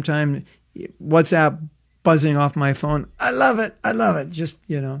the same time. WhatsApp buzzing off my phone. I love it. Just,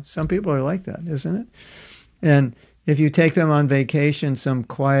 some people are like that, isn't it? And if you take them on vacation, some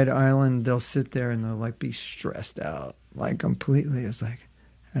quiet island, they'll sit there and they'll be stressed out, completely. It's like,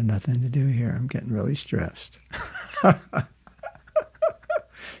 I have nothing to do here. I'm getting really stressed.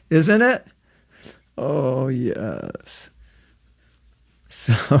 Isn't it? Oh, yes.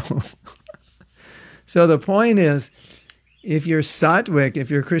 So the point is, if you're sattvic, if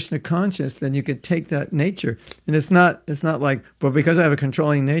you're Krishna conscious, then you could take that nature. And it's not like, well, because I have a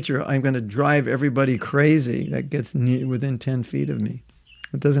controlling nature, I'm going to drive everybody crazy that gets within 10 feet of me.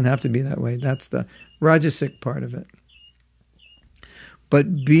 It doesn't have to be that way. That's the rajasic part of it.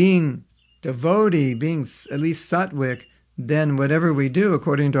 But being devotee, being at least sattvic, then whatever we do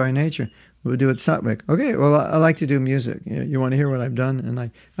according to our nature, we'll do it sattvic. Okay, well, I like to do music. You want to hear what I've done?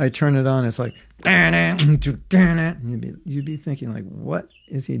 And I turn it on. It's like, and you'd be thinking, like, what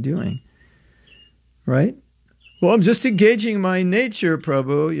is he doing? Right? Well, I'm just engaging my nature,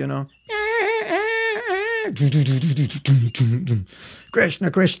 Prabhu, you know.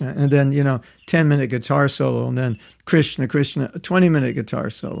 Krishna, Krishna. And then, 10-minute guitar solo. And then Krishna, Krishna, a 20-minute guitar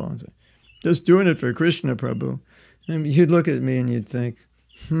solo. Just doing it for Krishna, Prabhu. And you'd look at me and you'd think,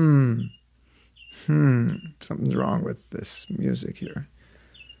 something's wrong with this music here.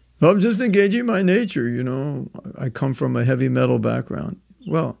 I'm just engaging my nature, I come from a heavy metal background.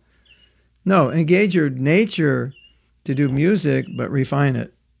 Well, no, engage your nature to do music, but refine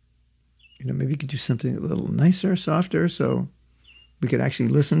it. Maybe you could do something a little nicer, softer, so we could actually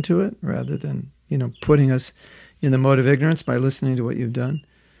listen to it rather than, putting us in the mode of ignorance by listening to what you've done.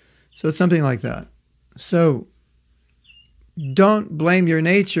 So it's something like that. So don't blame your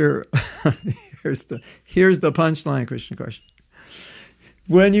nature. Here's the punchline, Krishna Karsh.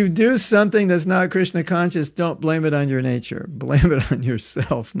 When you do something that's not Krishna conscious, don't blame it on your nature. Blame it on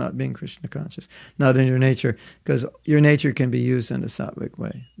yourself, not being Krishna conscious, not in your nature, because your nature can be used in a sattvic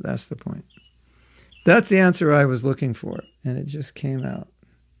way. That's the point. That's the answer I was looking for, and it just came out.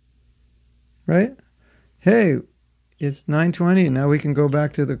 Right? Hey, it's 9:20, and now we can go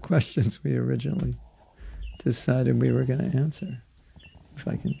back to the questions we originally decided we were going to answer. If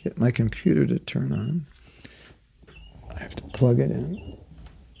I can get my computer to turn on, I have to plug it in.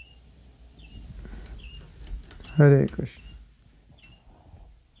 Hare Krishna.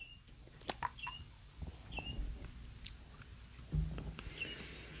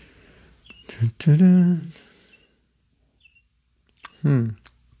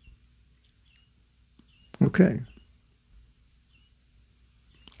 Okay.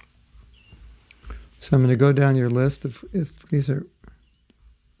 So I'm going to go down your list if these are.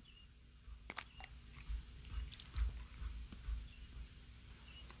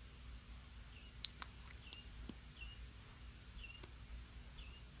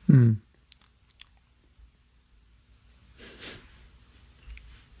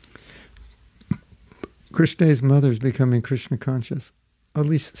 Krishna's mother is becoming Krishna conscious, at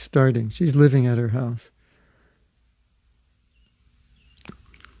least starting. She's living at her house.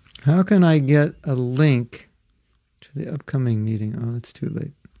 How can I get a link to the upcoming meeting? Oh, it's too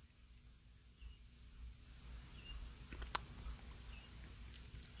late.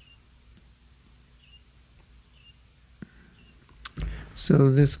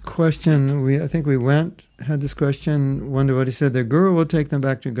 So this question, I think we had this question. One devotee said, the Guru will take them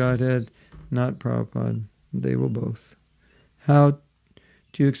back to Godhead, not Prabhupada. They will both. How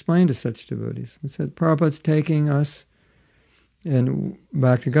do you explain to such devotees? It said, Prabhupada's taking us and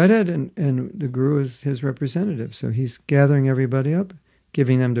back to Godhead, and the Guru is his representative. So he's gathering everybody up,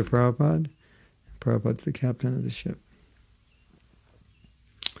 giving them to Prabhupada. Prabhupada's the captain of the ship.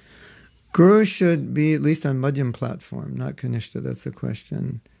 Guru should be at least on Madhyam platform, not Kanishta. That's the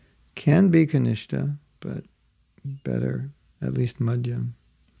question. Can be Kanishta, but better at least Madhyam.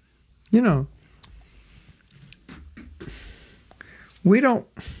 We don't.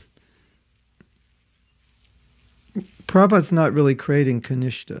 Prabhupada's not really creating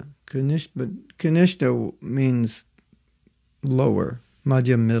Kanishta. But Kanishta means lower,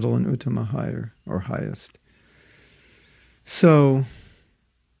 Madhyam middle, and Uttama higher or highest. So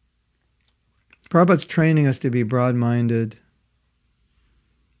Prabhupada's training us to be broad-minded.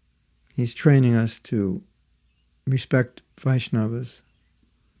 He's training us to respect Vaishnavas.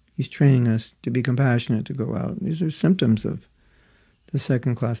 He's training us to be compassionate, to go out. These are symptoms of the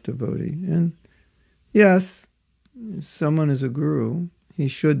second-class devotee. And yes, if someone is a guru, he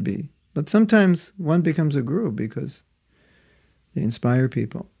should be. But sometimes one becomes a guru because they inspire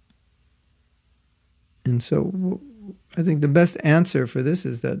people. And so I think the best answer for this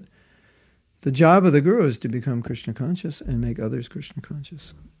is that the job of the guru is to become Krishna conscious and make others Krishna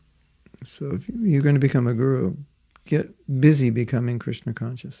conscious. So if you're going to become a guru, get busy becoming Krishna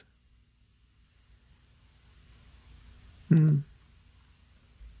conscious. Okay,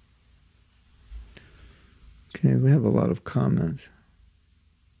 we have a lot of comments.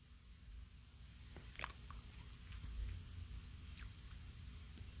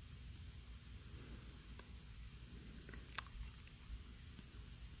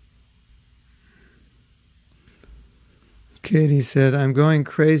 Katie said, I'm going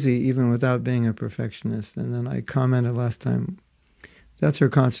crazy even without being a perfectionist. And then I commented last time, that's her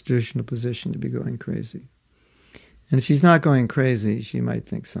constitutional position, to be going crazy. And if she's not going crazy, she might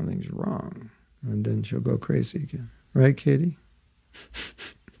think something's wrong. And then she'll go crazy again. Right, Katie?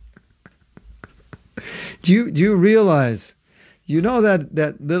 Do you realize, you know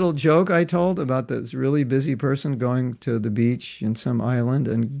that little joke I told about this really busy person going to the beach in some island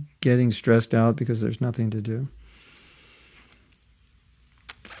and getting stressed out because there's nothing to do?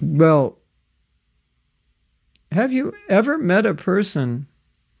 Well, have you ever met a person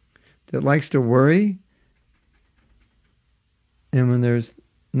that likes to worry, and when there's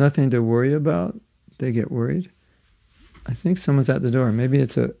nothing to worry about, they get worried? I think someone's at the door. Maybe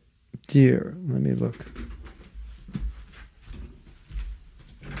it's a deer. Let me look.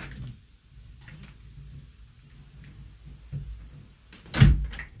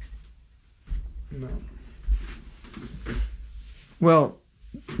 No. Well,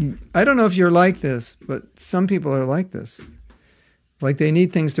 I don't know if you're like this, but some people are like this. Like they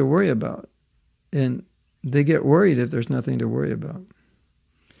need things to worry about. And they get worried if there's nothing to worry about.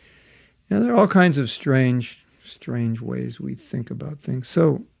 And there are all kinds of strange ways we think about things.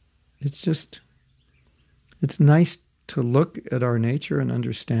 So it's nice to look at our nature and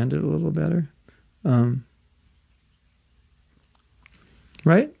understand it a little better.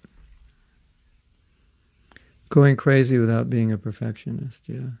 Right? Going crazy without being a perfectionist,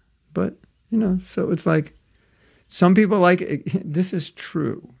 yeah. But, so it's like, some people like, this is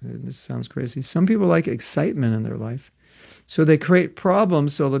true, this sounds crazy, some people like excitement in their life. So they create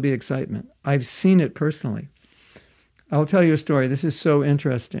problems so there'll be excitement. I've seen it personally. I'll tell you a story. This is so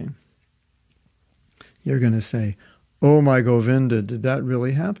interesting. You're going to say, oh my Govinda, did that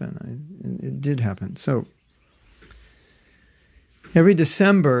really happen? It did happen. So every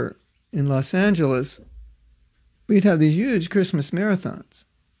December in Los Angeles, we'd have these huge Christmas marathons.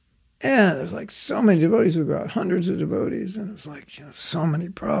 And there's like so many devotees who go out, hundreds of devotees, and it was like, so many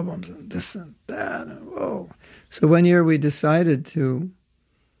problems and this and that, and whoa. So one year we decided to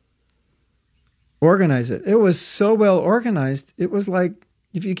organize it. It was so well organized, it was like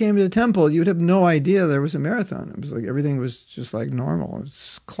if you came to the temple, you'd have no idea there was a marathon. It was like everything was just like normal. It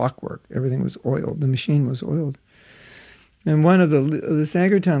was clockwork. Everything was oiled. The machine was oiled. And one of the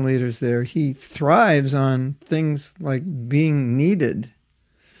Sankirtan leaders there, he thrives on things like being needed.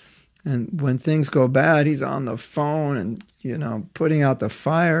 And when things go bad, he's on the phone and, putting out the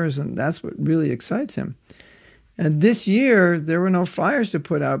fires, and that's what really excites him. And this year, there were no fires to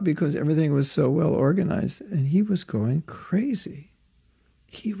put out because everything was so well organized, and he was going crazy.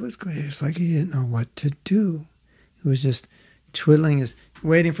 It's like he didn't know what to do. He was just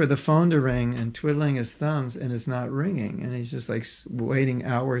waiting for the phone to ring and twiddling his thumbs, and it's not ringing. And he's just like waiting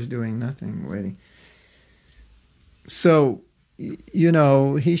hours doing nothing, waiting. So,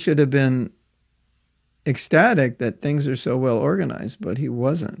 he should have been ecstatic that things are so well organized, but he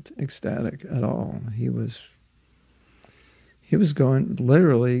wasn't ecstatic at all. He was going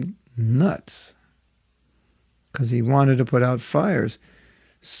literally nuts because he wanted to put out fires.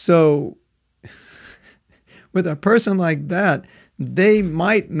 So with a person like that, they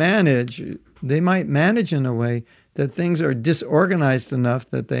might manage in a way that things are disorganized enough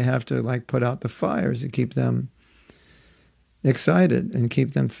that they have to put out the fires to keep them excited and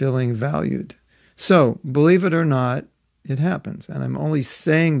keep them feeling valued. So, believe it or not, it happens. And I'm only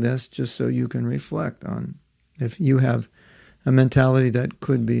saying this just so you can reflect on if you have a mentality that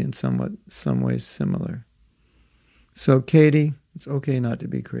could be in some ways similar. So, Katie, it's okay not to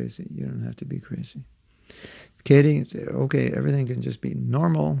be crazy. You don't have to be crazy. Katie, it's okay, everything can just be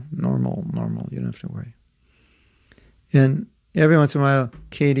normal. You don't have to worry. And every once in a while,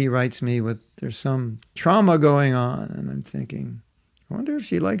 Katie writes me there's some trauma going on, and I'm thinking, I wonder if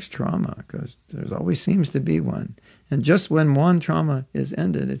she likes trauma, because there always seems to be one. And just when one trauma is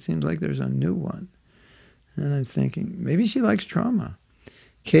ended, it seems like there's a new one. And I'm thinking, maybe she likes trauma.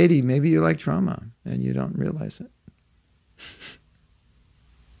 Katie, maybe you like trauma, and you don't realize it.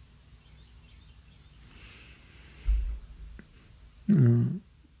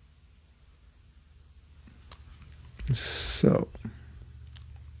 So,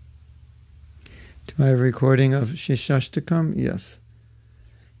 do I have a recording of Shishashtakam? Yes.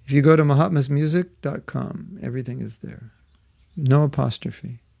 If you go to mahatmasmusic.com, everything is there. No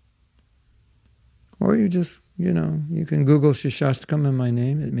apostrophe. Or you just, you can Google Shishashtakam and my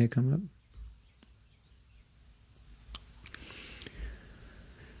name, it may come up.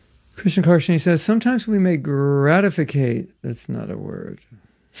 Krishna Karshani says, sometimes we may gratificate. That's not a word.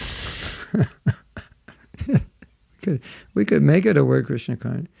 We could make it a word, Krishna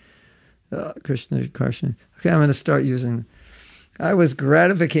Karshani. Okay, I'm going to start using I was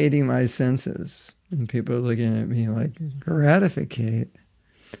gratificating my senses. And people are looking at me like, gratificate?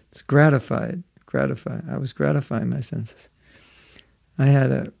 It's gratified. Gratify. I was gratifying my senses. I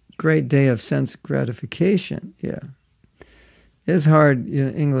had a great day of sense gratification. Yeah. It's hard.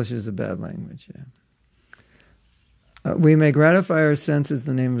 English is a bad language. Yeah. We may gratify our senses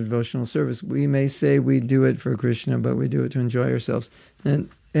in the name of devotional service. We may say we do it for Krishna, but we do it to enjoy ourselves.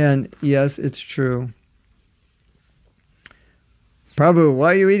 And yes, it's true. Prabhu,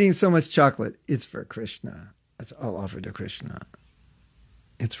 why are you eating so much chocolate? It's for Krishna. It's all offered to Krishna.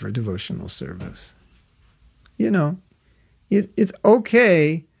 It's for devotional service. It's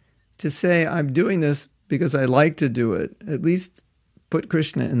okay to say, I'm doing this because I like to do it. At least put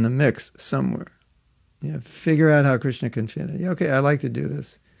Krishna in the mix somewhere. Yeah, figure out how Krishna can fit it. Yeah, okay, I like to do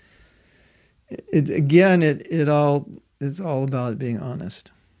this. It's all about being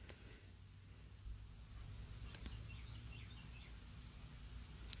honest.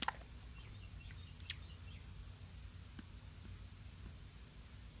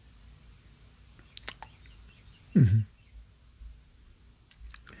 Mm-hmm.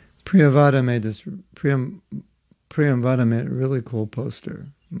 Priyavada made a really cool poster,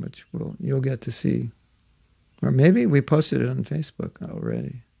 which you'll get to see. Or maybe we posted it on Facebook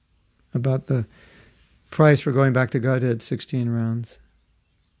already, about the price for going back to Godhead 16 rounds.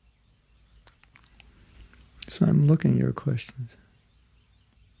 So I'm looking at your questions.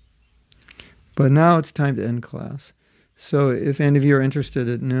 But now it's time to end class. So if any of you are interested,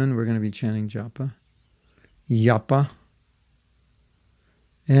 at noon we're going to be chanting japa. Yapa.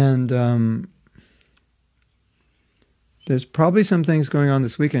 And there's probably some things going on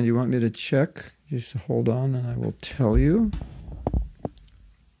this weekend. You want me to check? Just hold on and I will tell you.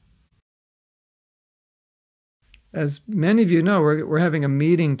 As many of you know, we're having a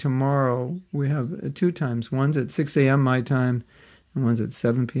meeting tomorrow. We have 2 times. One's at 6 a.m. my time and one's at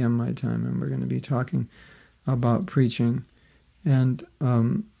 7 p.m. my time. And we're going to be talking about preaching. And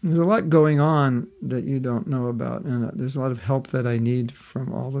there's a lot going on that you don't know about. And there's a lot of help that I need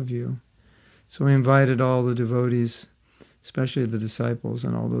from all of you. So we invited all the devotees, especially the disciples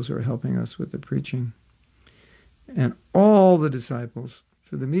and all those who are helping us with the preaching, and all the disciples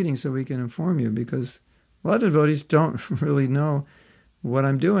for the meeting so we can inform you, because a lot of devotees don't really know what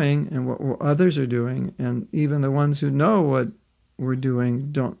I'm doing and what others are doing, and even the ones who know what we're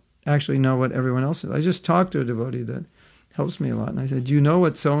doing don't actually know what everyone else is. I just talked to a devotee that helps me a lot, and I said, do you know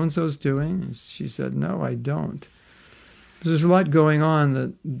what so-and-so's doing? And she said, no, I don't. There's a lot going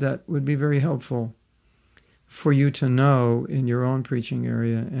on that would be very helpful for you to know in your own preaching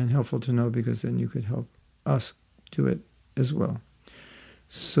area, and helpful to know because then you could help us do it as well.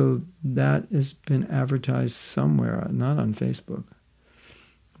 So that has been advertised somewhere, not on Facebook,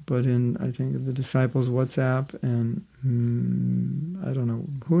 but in, I think, the Disciples WhatsApp, and I don't know,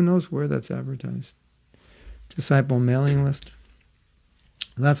 who knows where that's advertised. Disciple mailing list.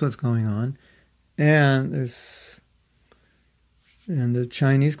 That's what's going on. And the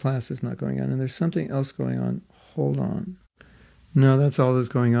Chinese class is not going on, and there's something else going on. Hold on. No, that's all that's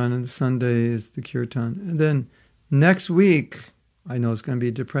going on, and Sunday is the kirtan. And then next week, I know it's going to be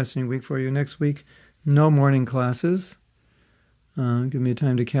a depressing week for you. Next week, no morning classes. Give me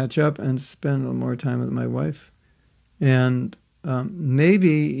time to catch up and spend a little more time with my wife. And maybe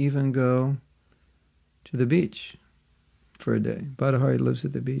even go to the beach for a day. Badahari lives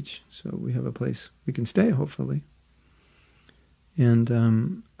at the beach, so we have a place we can stay, hopefully. And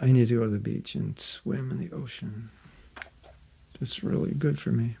I need to go to the beach and swim in the ocean. It's really good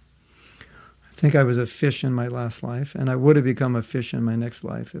for me. I think I was a fish in my last life, and I would have become a fish in my next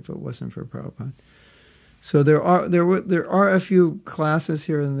life if it wasn't for Prabhupada. So there are a few classes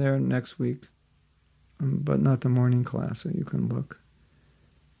here and there next week, but not the morning class, so you can look.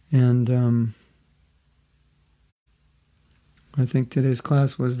 And I think today's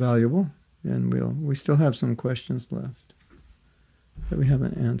class was valuable, and we still have some questions left that we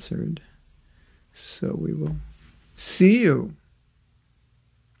haven't answered. So we will see you.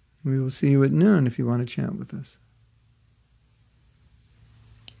 We will see you at noon if you want to chant with us.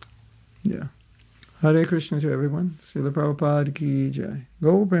 Yeah. Hare Krishna to everyone. Srila Prabhupada ki jai.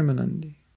 Go Premanandi.